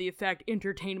worried about the effect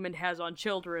entertainment has on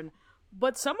children.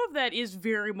 But some of that is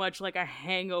very much like a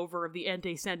hangover of the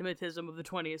anti-Semitism of the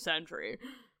 20th century.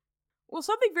 Well,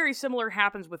 something very similar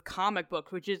happens with comic books,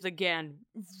 which is, again,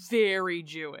 very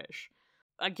Jewish.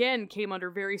 Again, came under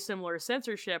very similar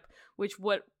censorship, which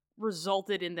what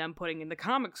resulted in them putting in the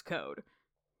Comics Code.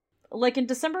 In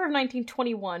December of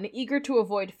 1921, eager to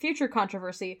avoid future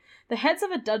controversy, the heads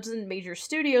of a dozen major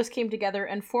studios came together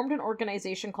and formed an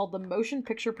organization called the Motion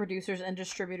Picture Producers and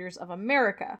Distributors of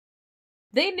America.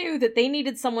 They knew that they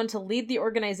needed someone to lead the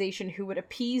organization who would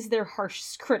appease their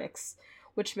harsh critics,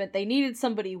 which meant they needed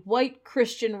somebody white,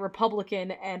 Christian,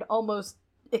 Republican, and almost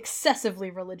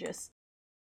excessively religious.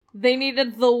 They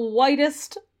needed the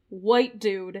whitest white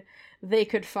dude they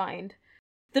could find.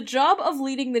 The job of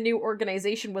leading the new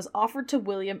organization was offered to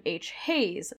William H.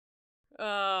 Hayes.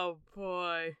 Oh,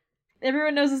 boy.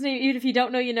 Everyone knows his name, even if you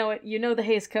don't know, you know it. You know the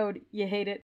Hayes Code, you hate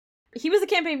it. He was the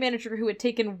campaign manager who had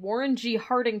taken Warren G.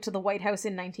 Harding to the White House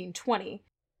in 1920.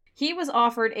 He was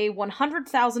offered a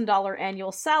 $100,000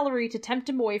 annual salary to tempt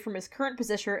him away from his current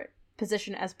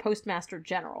position as Postmaster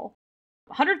General.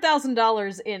 $100,000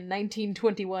 in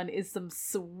 1921 is some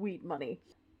sweet money.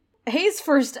 Hayes'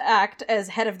 first act as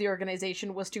head of the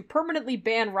organization was to permanently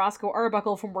ban Roscoe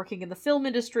Arbuckle from working in the film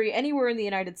industry anywhere in the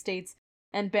United States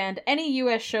and banned any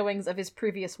U.S. showings of his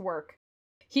previous work.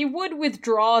 He would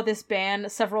withdraw this ban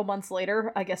several months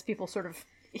later. I guess people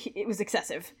it was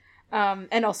excessive.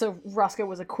 And also, Roscoe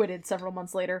was acquitted several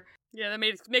months later. Yeah, that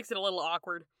makes it a little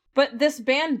awkward. But this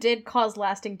ban did cause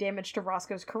lasting damage to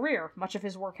Roscoe's career. Much of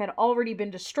his work had already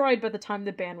been destroyed by the time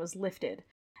the ban was lifted.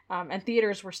 And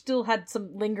theaters still had some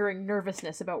lingering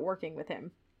nervousness about working with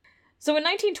him. So in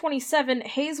 1927,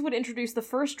 Hayes would introduce the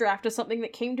first draft of something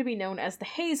that came to be known as the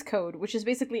Hayes Code, which is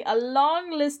basically a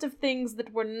long list of things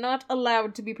that were not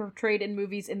allowed to be portrayed in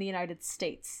movies in the United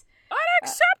States.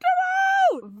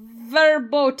 Unacceptable!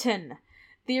 Verboten.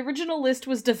 The original list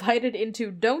was divided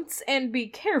into don'ts and be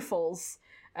carefuls.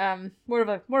 More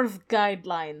of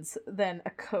guidelines than a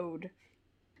code.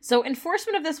 So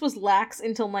enforcement of this was lax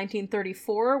until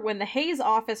 1934, when the Hayes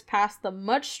office passed the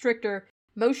much stricter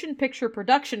Motion Picture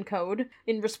Production Code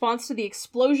in response to the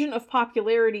explosion of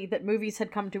popularity that movies had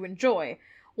come to enjoy.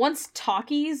 Once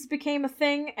talkies became a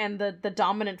thing and the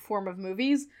dominant form of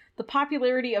movies, the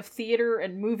popularity of theater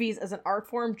and movies as an art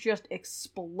form just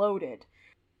exploded.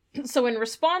 So in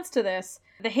response to this,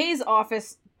 the Hayes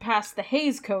office passed the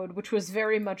Hayes Code, which was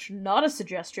very much not a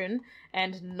suggestion,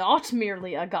 and not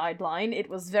merely a guideline, it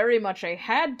was very much a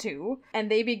had to,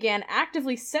 and they began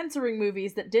actively censoring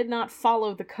movies that did not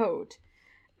follow the code.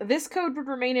 This code would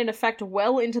remain in effect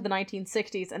well into the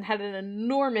 1960s and had an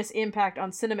enormous impact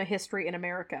on cinema history in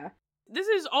America. This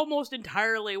is almost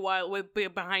entirely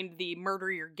behind the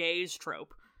murder your gays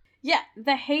trope. Yeah,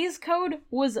 the Hayes Code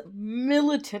was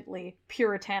militantly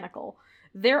puritanical.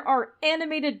 There are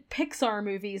animated Pixar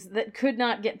movies that could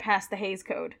not get past the Hayes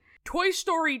Code. Toy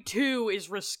Story 2 is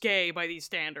risque by these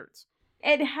standards.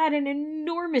 It had an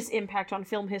enormous impact on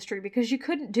film history because you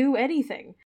couldn't do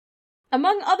anything.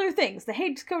 Among other things, the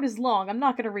Hayes Code is long, I'm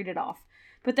not going to read it off,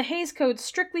 but the Hayes Code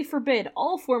strictly forbid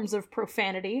all forms of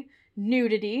profanity,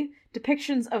 nudity,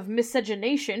 depictions of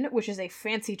miscegenation, which is a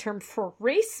fancy term for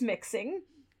race mixing.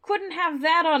 Couldn't have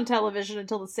that on television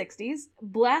until the 60s.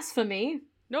 Blasphemy.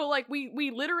 No,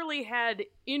 we literally had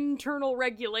internal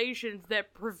regulations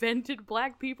that prevented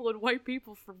black people and white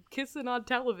people from kissing on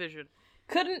television.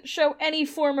 Couldn't show any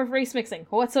form of race mixing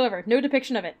whatsoever. No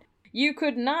depiction of it. You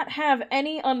could not have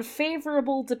any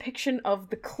unfavorable depiction of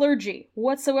the clergy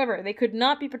whatsoever. They could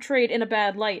not be portrayed in a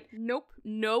bad light. Nope.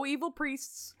 No evil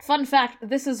priests. Fun fact,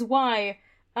 this is why,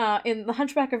 in The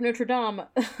Hunchback of Notre Dame,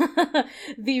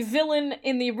 the villain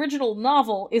in the original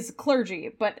novel is clergy,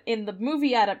 but in the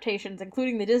movie adaptations,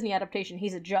 including the Disney adaptation,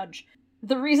 he's a judge.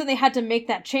 The reason they had to make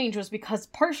that change was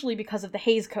partially because of the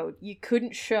Hayes Code. You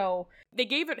couldn't show... They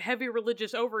gave it heavy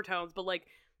religious overtones, but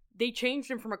they changed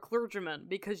him from a clergyman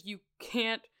because you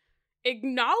can't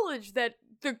acknowledge that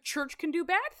the church can do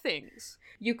bad things.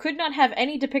 You could not have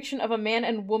any depiction of a man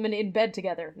and woman in bed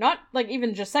together. Not, like,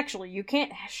 even just sexually. You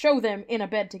can't show them in a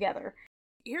bed together.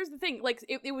 Here's the thing, like,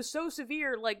 it was so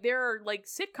severe, like, there are, like,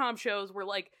 sitcom shows where,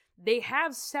 like, they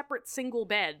have separate single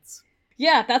beds.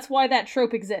 Yeah, that's why that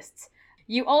trope exists.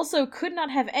 You also could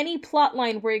not have any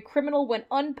plotline where a criminal went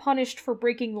unpunished for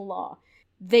breaking the law.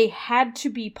 They had to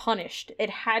be punished.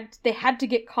 They had to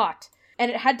get caught.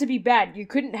 And it had to be bad. You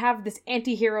couldn't have this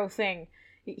anti-hero thing.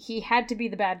 He had to be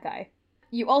the bad guy.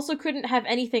 You also couldn't have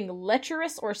anything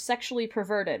lecherous or sexually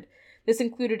perverted. This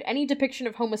included any depiction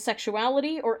of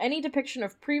homosexuality or any depiction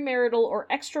of premarital or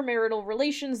extramarital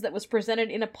relations that was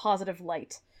presented in a positive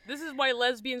light. This is why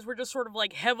lesbians were just sort of,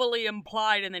 like, heavily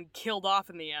implied and then killed off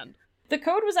in the end. The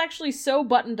code was actually so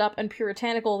buttoned up and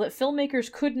puritanical that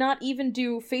filmmakers could not even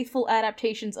do faithful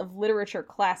adaptations of literature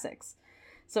classics.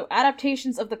 So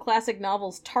adaptations of the classic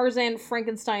novels Tarzan,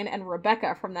 Frankenstein, and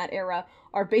Rebecca from that era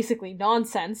are basically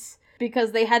nonsense,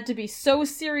 because they had to be so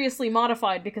seriously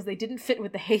modified because they didn't fit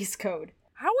with the Hays Code.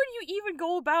 How would you even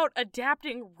go about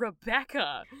adapting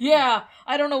Rebecca? Yeah,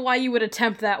 I don't know why you would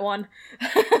attempt that one.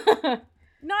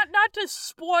 Not to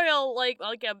spoil, like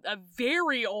a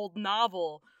very old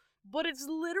novel, but it's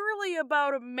literally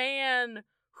about a man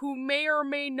who may or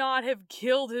may not have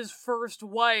killed his first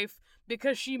wife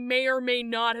because she may or may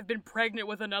not have been pregnant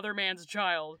with another man's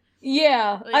child.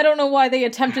 Yeah, like, I don't know why they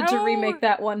attempted to remake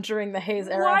that one during the Hays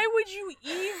era. Why would you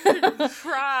even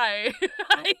try?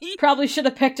 Probably should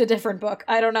have picked a different book.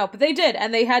 I don't know, but they did,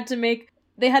 and they had to make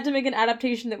an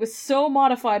adaptation that was so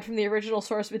modified from the original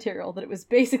source material that it was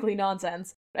basically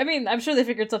nonsense. I mean, I'm sure they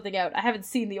figured something out. I haven't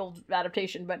seen the old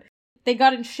adaptation, but they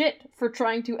got in shit for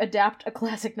trying to adapt a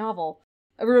classic novel.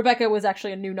 Rebecca was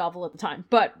actually a new novel at the time,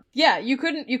 but yeah, you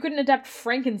couldn't adapt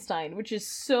Frankenstein, which is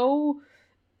so...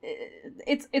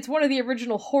 It's one of the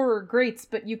original horror greats,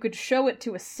 but you could show it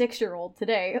to a 6-year-old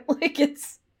today. Like,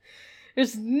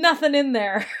 there's nothing in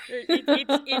there.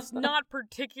 It's not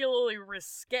particularly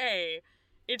risque.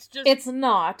 It's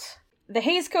not. The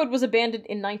Hays Code was abandoned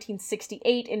in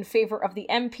 1968 in favor of the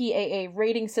MPAA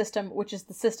rating system, which is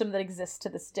the system that exists to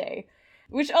this day.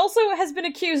 Which also has been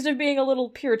accused of being a little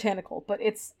puritanical, but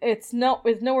it's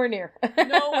nowhere near.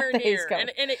 Nowhere the near. Hays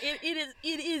Code. And it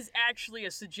is actually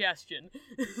a suggestion.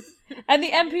 And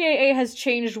the MPAA has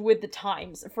changed with the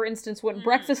times. For instance, when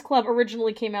Breakfast Club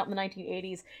originally came out in the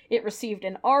 1980s, it received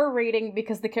an R rating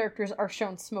because the characters are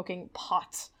shown smoking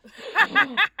pot.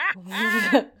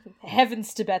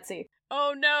 Heavens to Betsy.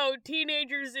 Oh no,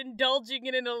 teenagers indulging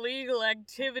in an illegal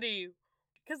activity.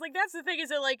 Because, like, that's the thing, is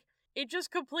that, like, it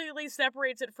just completely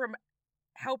separates it from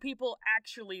how people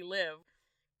actually live.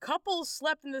 Couples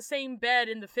slept in the same bed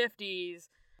in the 50s.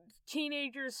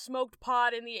 Teenagers smoked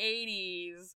pot in the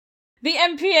 80s. The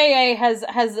MPAA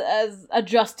has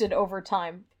adjusted over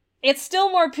time. It's still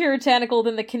more puritanical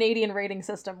than the Canadian rating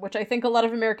system, which I think a lot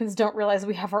of Americans don't realize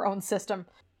we have our own system.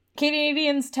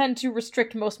 Canadians tend to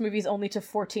restrict most movies only to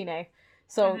 14A.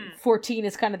 So 14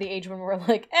 is kind of the age when we're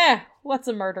like, what's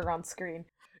a murder on screen?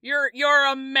 You're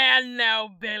a man now,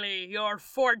 Billy. You're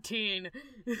 14.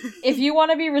 If you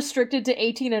want to be restricted to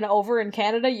 18 and over in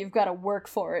Canada, you've got to work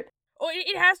for it. Oh,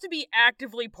 it has to be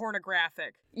actively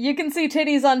pornographic. You can see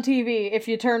titties on TV if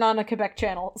you turn on a Quebec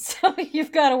channel, so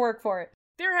you've got to work for it.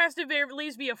 There has to at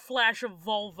least be a flash of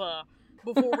vulva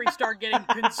before we start getting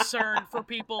concerned for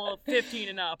people 15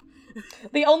 and up.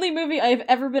 The only movie I've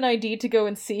ever been ID'd to go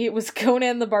and see was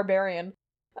Conan the Barbarian.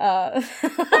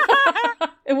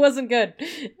 It wasn't good.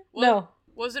 No.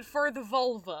 Was it for the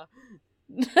vulva?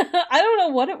 I don't know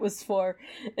what it was for.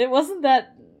 It wasn't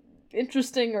that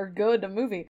interesting or good a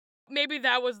movie. Maybe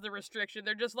that was the restriction.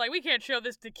 They're just like, we can't show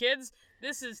this to kids.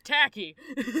 This is tacky.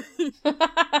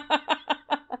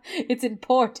 It's in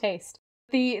poor taste.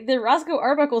 The Roscoe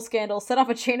Arbuckle scandal set off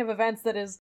a chain of events that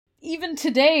is, even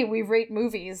today we rate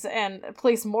movies and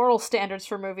place moral standards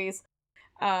for movies.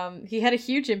 He had a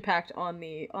huge impact on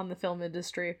the film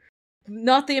industry.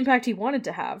 Not the impact he wanted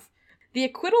to have. The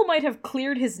acquittal might have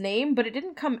cleared his name, but it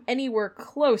didn't come anywhere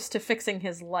close to fixing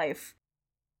his life.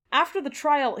 After the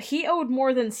trial, he owed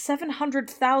more than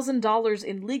 $700,000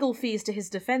 in legal fees to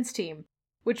his defense team,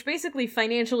 which basically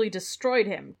financially destroyed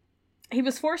him. He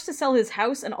was forced to sell his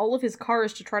house and all of his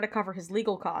cars to try to cover his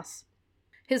legal costs.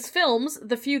 His films,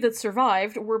 the few that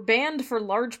survived, were banned for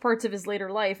large parts of his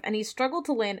later life, and he struggled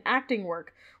to land acting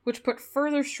work, which put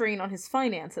further strain on his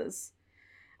finances.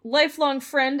 Lifelong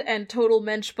friend and total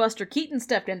mensch Buster Keaton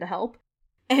stepped in to help,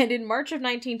 And in March of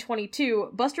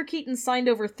 1922, Buster Keaton signed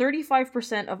over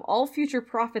 35% of all future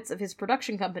profits of his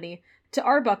production company to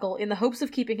Arbuckle in the hopes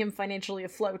of keeping him financially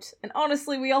afloat. And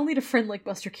honestly, we all need a friend like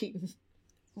Buster Keaton.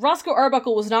 Roscoe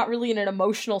Arbuckle was not really in an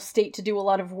emotional state to do a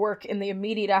lot of work in the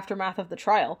immediate aftermath of the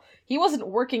trial. He wasn't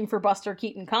working for Buster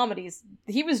Keaton Comedies.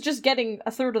 He was just getting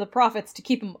a third of the profits to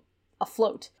keep him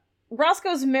afloat.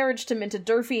 Roscoe's marriage to Minta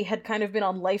Durfee had kind of been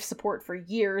on life support for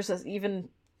years, as even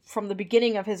from the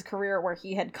beginning of his career where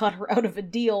he had cut her out of a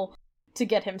deal to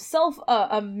get himself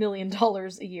 $1 million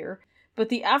a year. But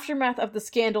the aftermath of the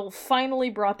scandal finally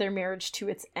brought their marriage to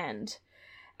its end.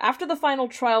 After the final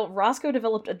trial, Roscoe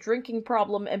developed a drinking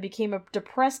problem and became a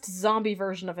depressed zombie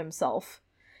version of himself.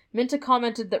 Minta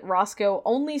commented that Roscoe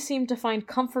only seemed to find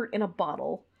comfort in a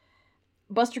bottle.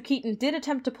 Buster Keaton did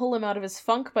attempt to pull him out of his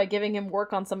funk by giving him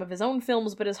work on some of his own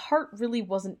films, but his heart really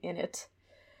wasn't in it.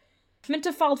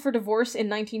 Minta filed for divorce in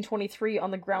 1923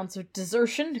 on the grounds of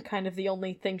desertion, kind of the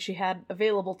only thing she had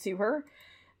available to her.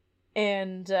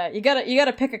 And you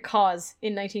gotta pick a cause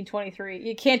in 1923.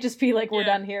 You can't just be like, we're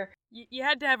done here. You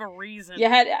had to have a reason. You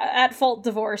had at-fault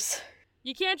divorce.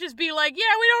 You can't just be like,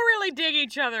 yeah, we don't really dig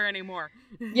each other anymore.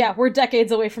 Yeah, we're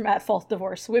decades away from at-fault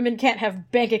divorce. Women can't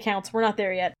have bank accounts. We're not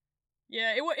there yet.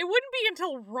 Yeah, it wouldn't be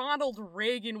until Ronald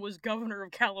Reagan was governor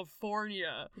of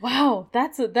California. Wow,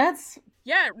 that's...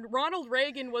 Yeah, Ronald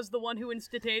Reagan was the one who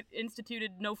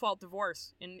instituted no-fault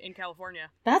divorce in California.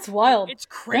 That's wild. It's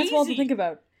crazy. That's wild to think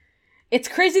about. It's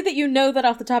crazy that you know that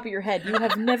off the top of your head. You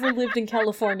have never lived in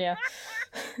California.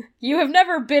 You have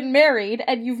never been married,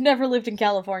 and you've never lived in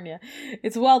California.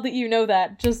 It's wild that you know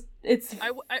that. Just, it's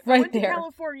I right went there. to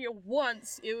California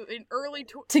once in early...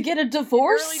 To get a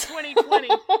divorce? Early 2020.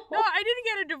 No, I didn't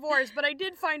get a divorce, but I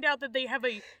did find out that they have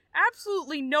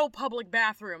absolutely no public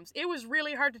bathrooms. It was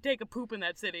really hard to take a poop in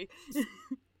that city.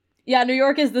 Yeah, New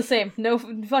York is the same. No,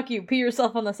 fuck you. Pee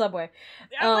yourself on the subway.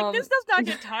 This does not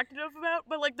get talked enough about,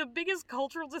 but the biggest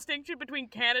cultural distinction between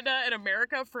Canada and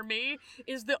America for me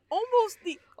is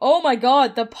Oh my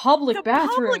god, the public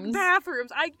bathrooms. Public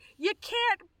bathrooms. You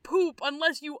can't poop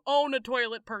unless you own a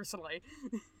toilet personally.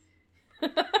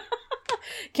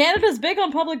 Canada's big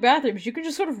on public bathrooms. You can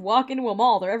just sort of walk into a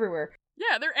mall. They're everywhere.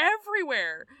 Yeah, they're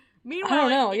everywhere. Meanwhile, I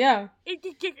don't know, yeah.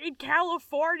 In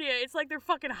California, it's like they're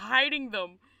fucking hiding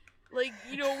them. We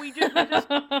just...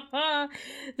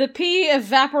 The pee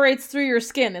evaporates through your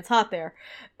skin. It's hot there.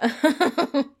 I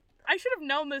should have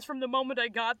known this from the moment I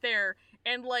got there,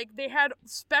 and they had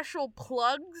special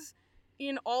plugs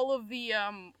in all of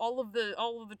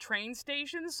the train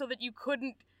stations so that you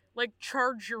couldn't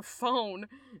charge your phone.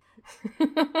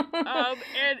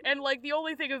 and the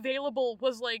only thing available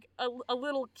was a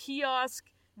little kiosk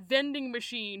vending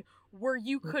machine where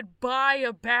you could buy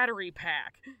a battery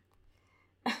pack.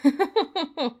 And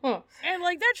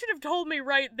that should have told me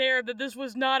right there that this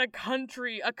was not a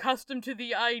country accustomed to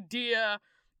the idea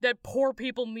that poor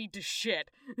people need to shit.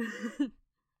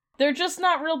 They're just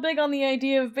not real big on the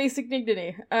idea of basic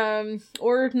dignity,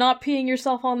 or not peeing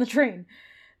yourself on the train.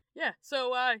 Yeah,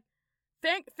 so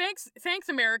thanks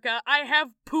America. I have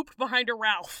pooped behind a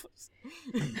Ralph.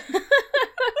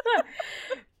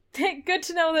 Good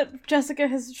to know that Jessica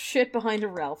has shit behind a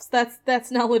Ralph's.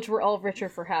 That's knowledge we're all richer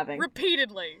for having.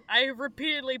 Repeatedly. I have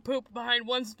repeatedly pooped behind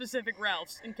one specific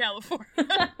Ralph's in California.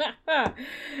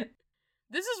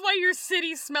 This is why your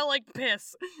cities smell like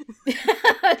piss.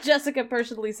 Jessica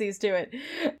personally sees to it.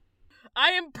 I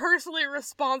am personally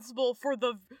responsible for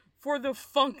the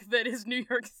funk that is New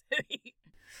York City.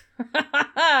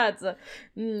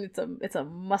 It's a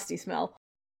musty smell.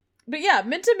 But yeah,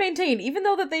 Minta maintained, even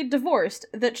though that they divorced,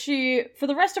 that for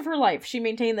the rest of her life, she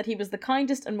maintained that he was the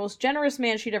kindest and most generous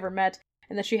man she'd ever met,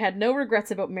 and that she had no regrets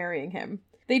about marrying him.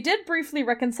 They did briefly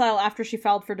reconcile after she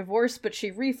filed for divorce, but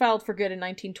she refiled for good in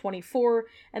 1924,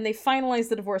 and they finalized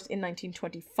the divorce in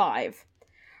 1925.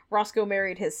 Roscoe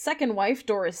married his second wife,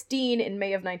 Doris Dean, in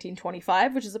May of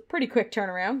 1925, which is a pretty quick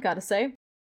turnaround, gotta say.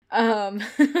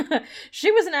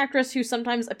 She was an actress who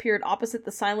sometimes appeared opposite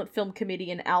the silent film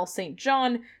comedian Al St.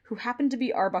 John, who happened to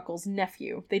be Arbuckle's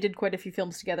nephew. They did quite a few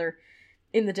films together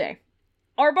in the day.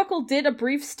 Arbuckle did a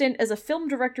brief stint as a film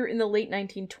director in the late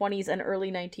 1920s and early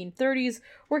 1930s,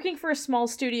 working for a small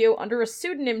studio under a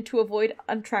pseudonym to avoid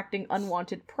attracting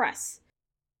unwanted press.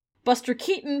 Buster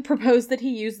Keaton proposed that he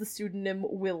use the pseudonym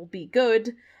Will Be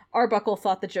Good. Arbuckle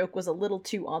thought the joke was a little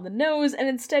too on the nose, and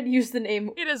instead used the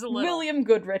name William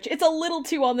Goodrich. It's a little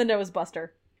too on the nose,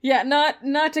 Buster. Yeah,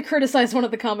 not to criticize one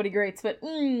of the comedy greats, but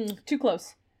too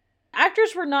close.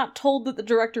 Actors were not told that the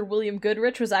director William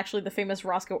Goodrich was actually the famous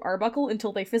Roscoe Arbuckle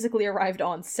until they physically arrived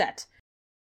on set.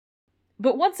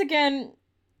 But once again,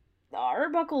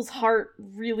 Arbuckle's heart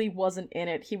really wasn't in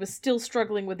it. He was still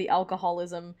struggling with the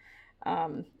alcoholism.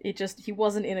 He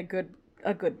wasn't in a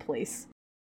good place.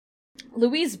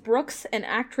 Louise Brooks, an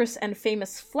actress and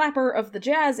famous flapper of the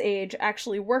jazz age,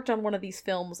 actually worked on one of these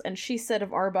films, and she said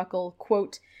of Arbuckle,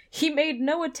 quote, "He made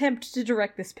no attempt to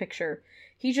direct this picture.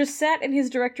 He just sat in his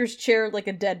director's chair like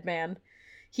a dead man.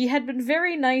 He had been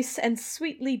very nice and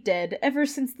sweetly dead ever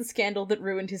since the scandal that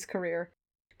ruined his career.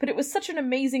 But it was such an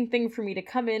amazing thing for me to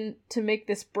come in to make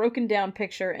this broken down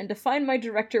picture and to find my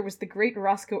director was the great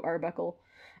Roscoe Arbuckle.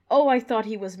 Oh, I thought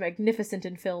he was magnificent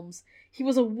in films. He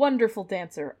was a wonderful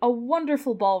dancer, a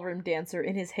wonderful ballroom dancer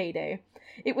in his heyday.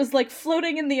 It was like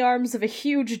floating in the arms of a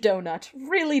huge donut.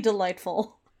 Really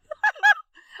delightful."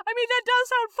 I mean, that does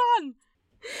sound fun!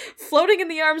 Floating in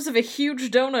the arms of a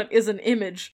huge donut is an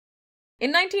image.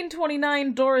 In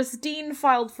 1929, Doris Dean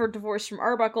filed for divorce from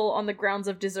Arbuckle on the grounds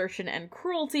of desertion and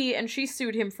cruelty, and she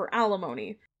sued him for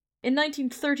alimony. In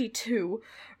 1932,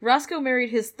 Roscoe married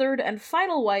his third and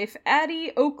final wife,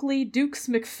 Addie Oakley Dukes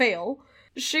MacPhail.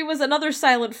 She was another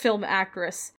silent film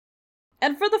actress.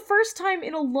 And for the first time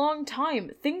in a long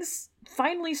time, things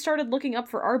finally started looking up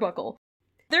for Arbuckle.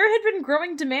 There had been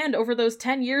growing demand over those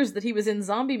 10 years that he was in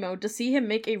zombie mode to see him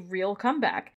make a real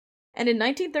comeback. And in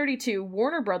 1932,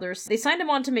 Warner Brothers, they signed him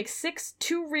on to make 6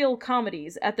 two-reel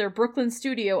comedies at their Brooklyn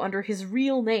studio under his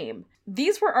real name.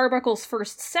 These were Arbuckle's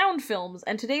first sound films,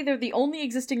 and today they're the only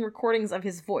existing recordings of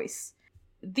his voice.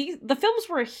 The films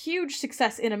were a huge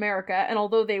success in America, and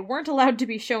although they weren't allowed to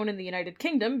be shown in the United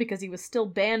Kingdom because he was still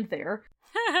banned there...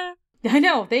 I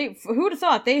know, who'd have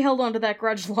thought they held on to that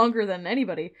grudge longer than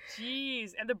anybody.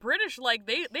 Jeez, and the British,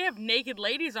 they have naked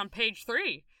ladies on page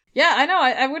 3. Yeah, I know,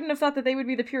 I wouldn't have thought that they would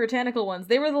be the puritanical ones.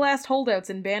 They were the last holdouts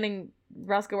in banning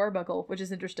Roscoe Arbuckle, which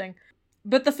is interesting.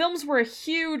 But the films were a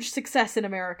huge success in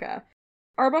America.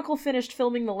 Arbuckle finished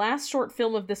filming the last short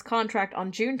film of this contract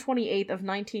on June 28th of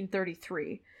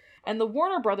 1933. And the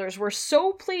Warner Brothers were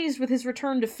so pleased with his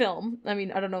return to film. I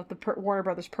mean, I don't know if the Warner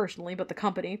Brothers personally, but the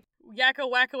company.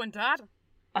 Yakko, Wacko, and Dot?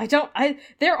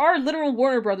 There are literal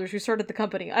Warner Brothers who started the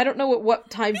company. I don't know what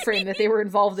time frame that they were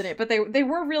involved in it, but they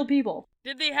were real people.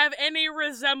 Did they have any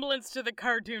resemblance to the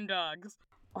cartoon dogs?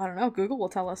 I don't know, Google will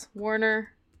tell us.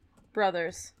 Warner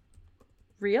Brothers.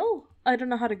 Real? I don't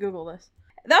know how to Google this.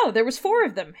 No, there was 4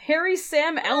 of them. Harry,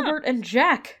 Sam, Albert, and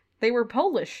Jack. They were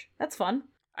Polish. That's fun.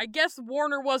 I guess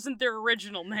Warner wasn't their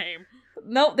original name.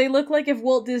 No, they look like if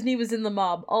Walt Disney was in the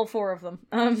mob. All 4 of them.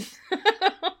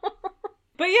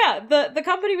 But yeah, the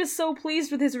company was so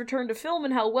pleased with his return to film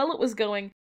and how well it was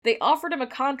going, they offered him a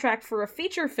contract for a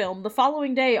feature film the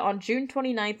following day on June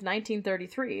 29th,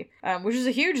 1933, which is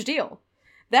a huge deal.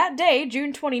 That day,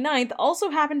 June 29th, also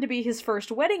happened to be his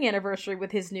first wedding anniversary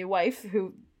with his new wife,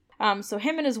 so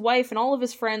him and his wife and all of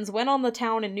his friends went on the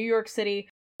town in New York City.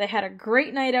 They had a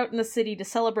great night out in the city to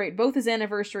celebrate both his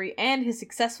anniversary and his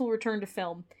successful return to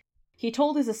film. He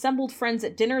told his assembled friends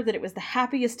at dinner that it was the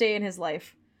happiest day in his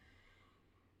life.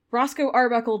 Roscoe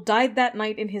Arbuckle died that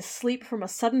night in his sleep from a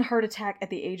sudden heart attack at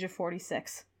the age of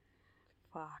 46.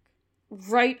 Fuck.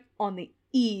 Right on the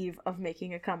eve of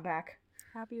making a comeback.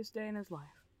 Happiest day in his life.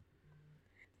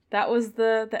 That was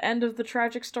the end of the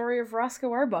tragic story of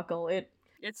Roscoe Arbuckle. It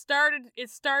started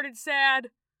sad.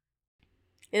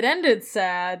 It ended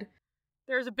sad.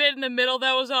 There's a bit in the middle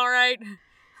that was alright.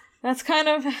 That's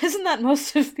isn't that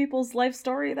most of people's life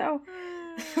story, though?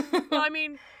 Well, I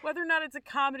mean, whether or not it's a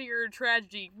comedy or a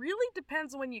tragedy really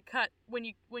depends when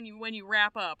you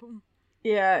wrap up.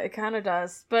 Yeah, it kind of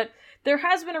does. But there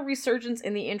has been a resurgence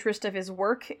in the interest of his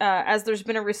work. As there's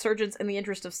been a resurgence in the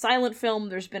interest of silent film,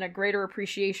 there's been a greater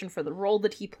appreciation for the role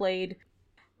that he played.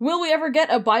 Will we ever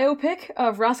get a biopic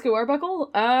of Roscoe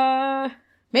Arbuckle?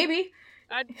 Maybe.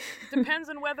 It depends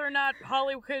on whether or not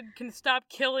Hollywood can stop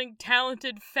killing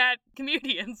talented fat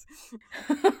comedians.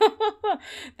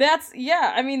 That's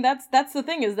the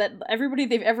thing, is that everybody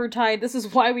they've ever tied, this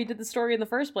is why we did the story in the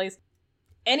first place.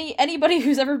 Anybody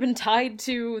who's ever been tied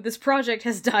to this project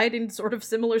has died in sort of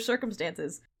similar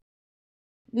circumstances.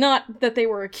 Not that they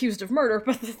were accused of murder,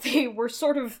 but that they were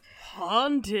sort of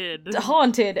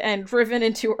haunted and driven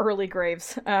into early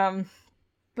graves.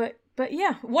 But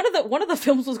yeah, one of the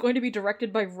films was going to be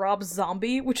directed by Rob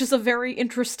Zombie, which is a very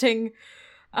interesting.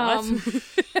 That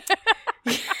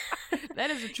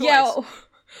is a choice. Yeah,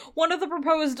 one of the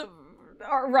proposed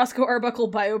Roscoe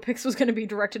Arbuckle biopics was going to be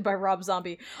directed by Rob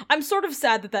Zombie. I'm sort of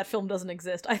sad that film doesn't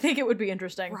exist. I think it would be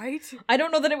interesting. Right? I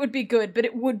don't know that it would be good, but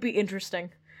it would be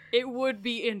interesting. It would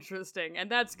be interesting,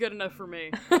 and that's good enough for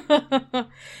me.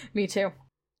 Me too.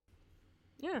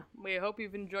 Yeah, we hope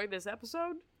you've enjoyed this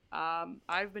episode.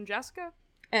 I've been Jessica.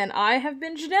 And I have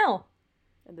been Janelle.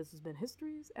 And this has been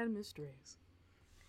Histories and Mysteries.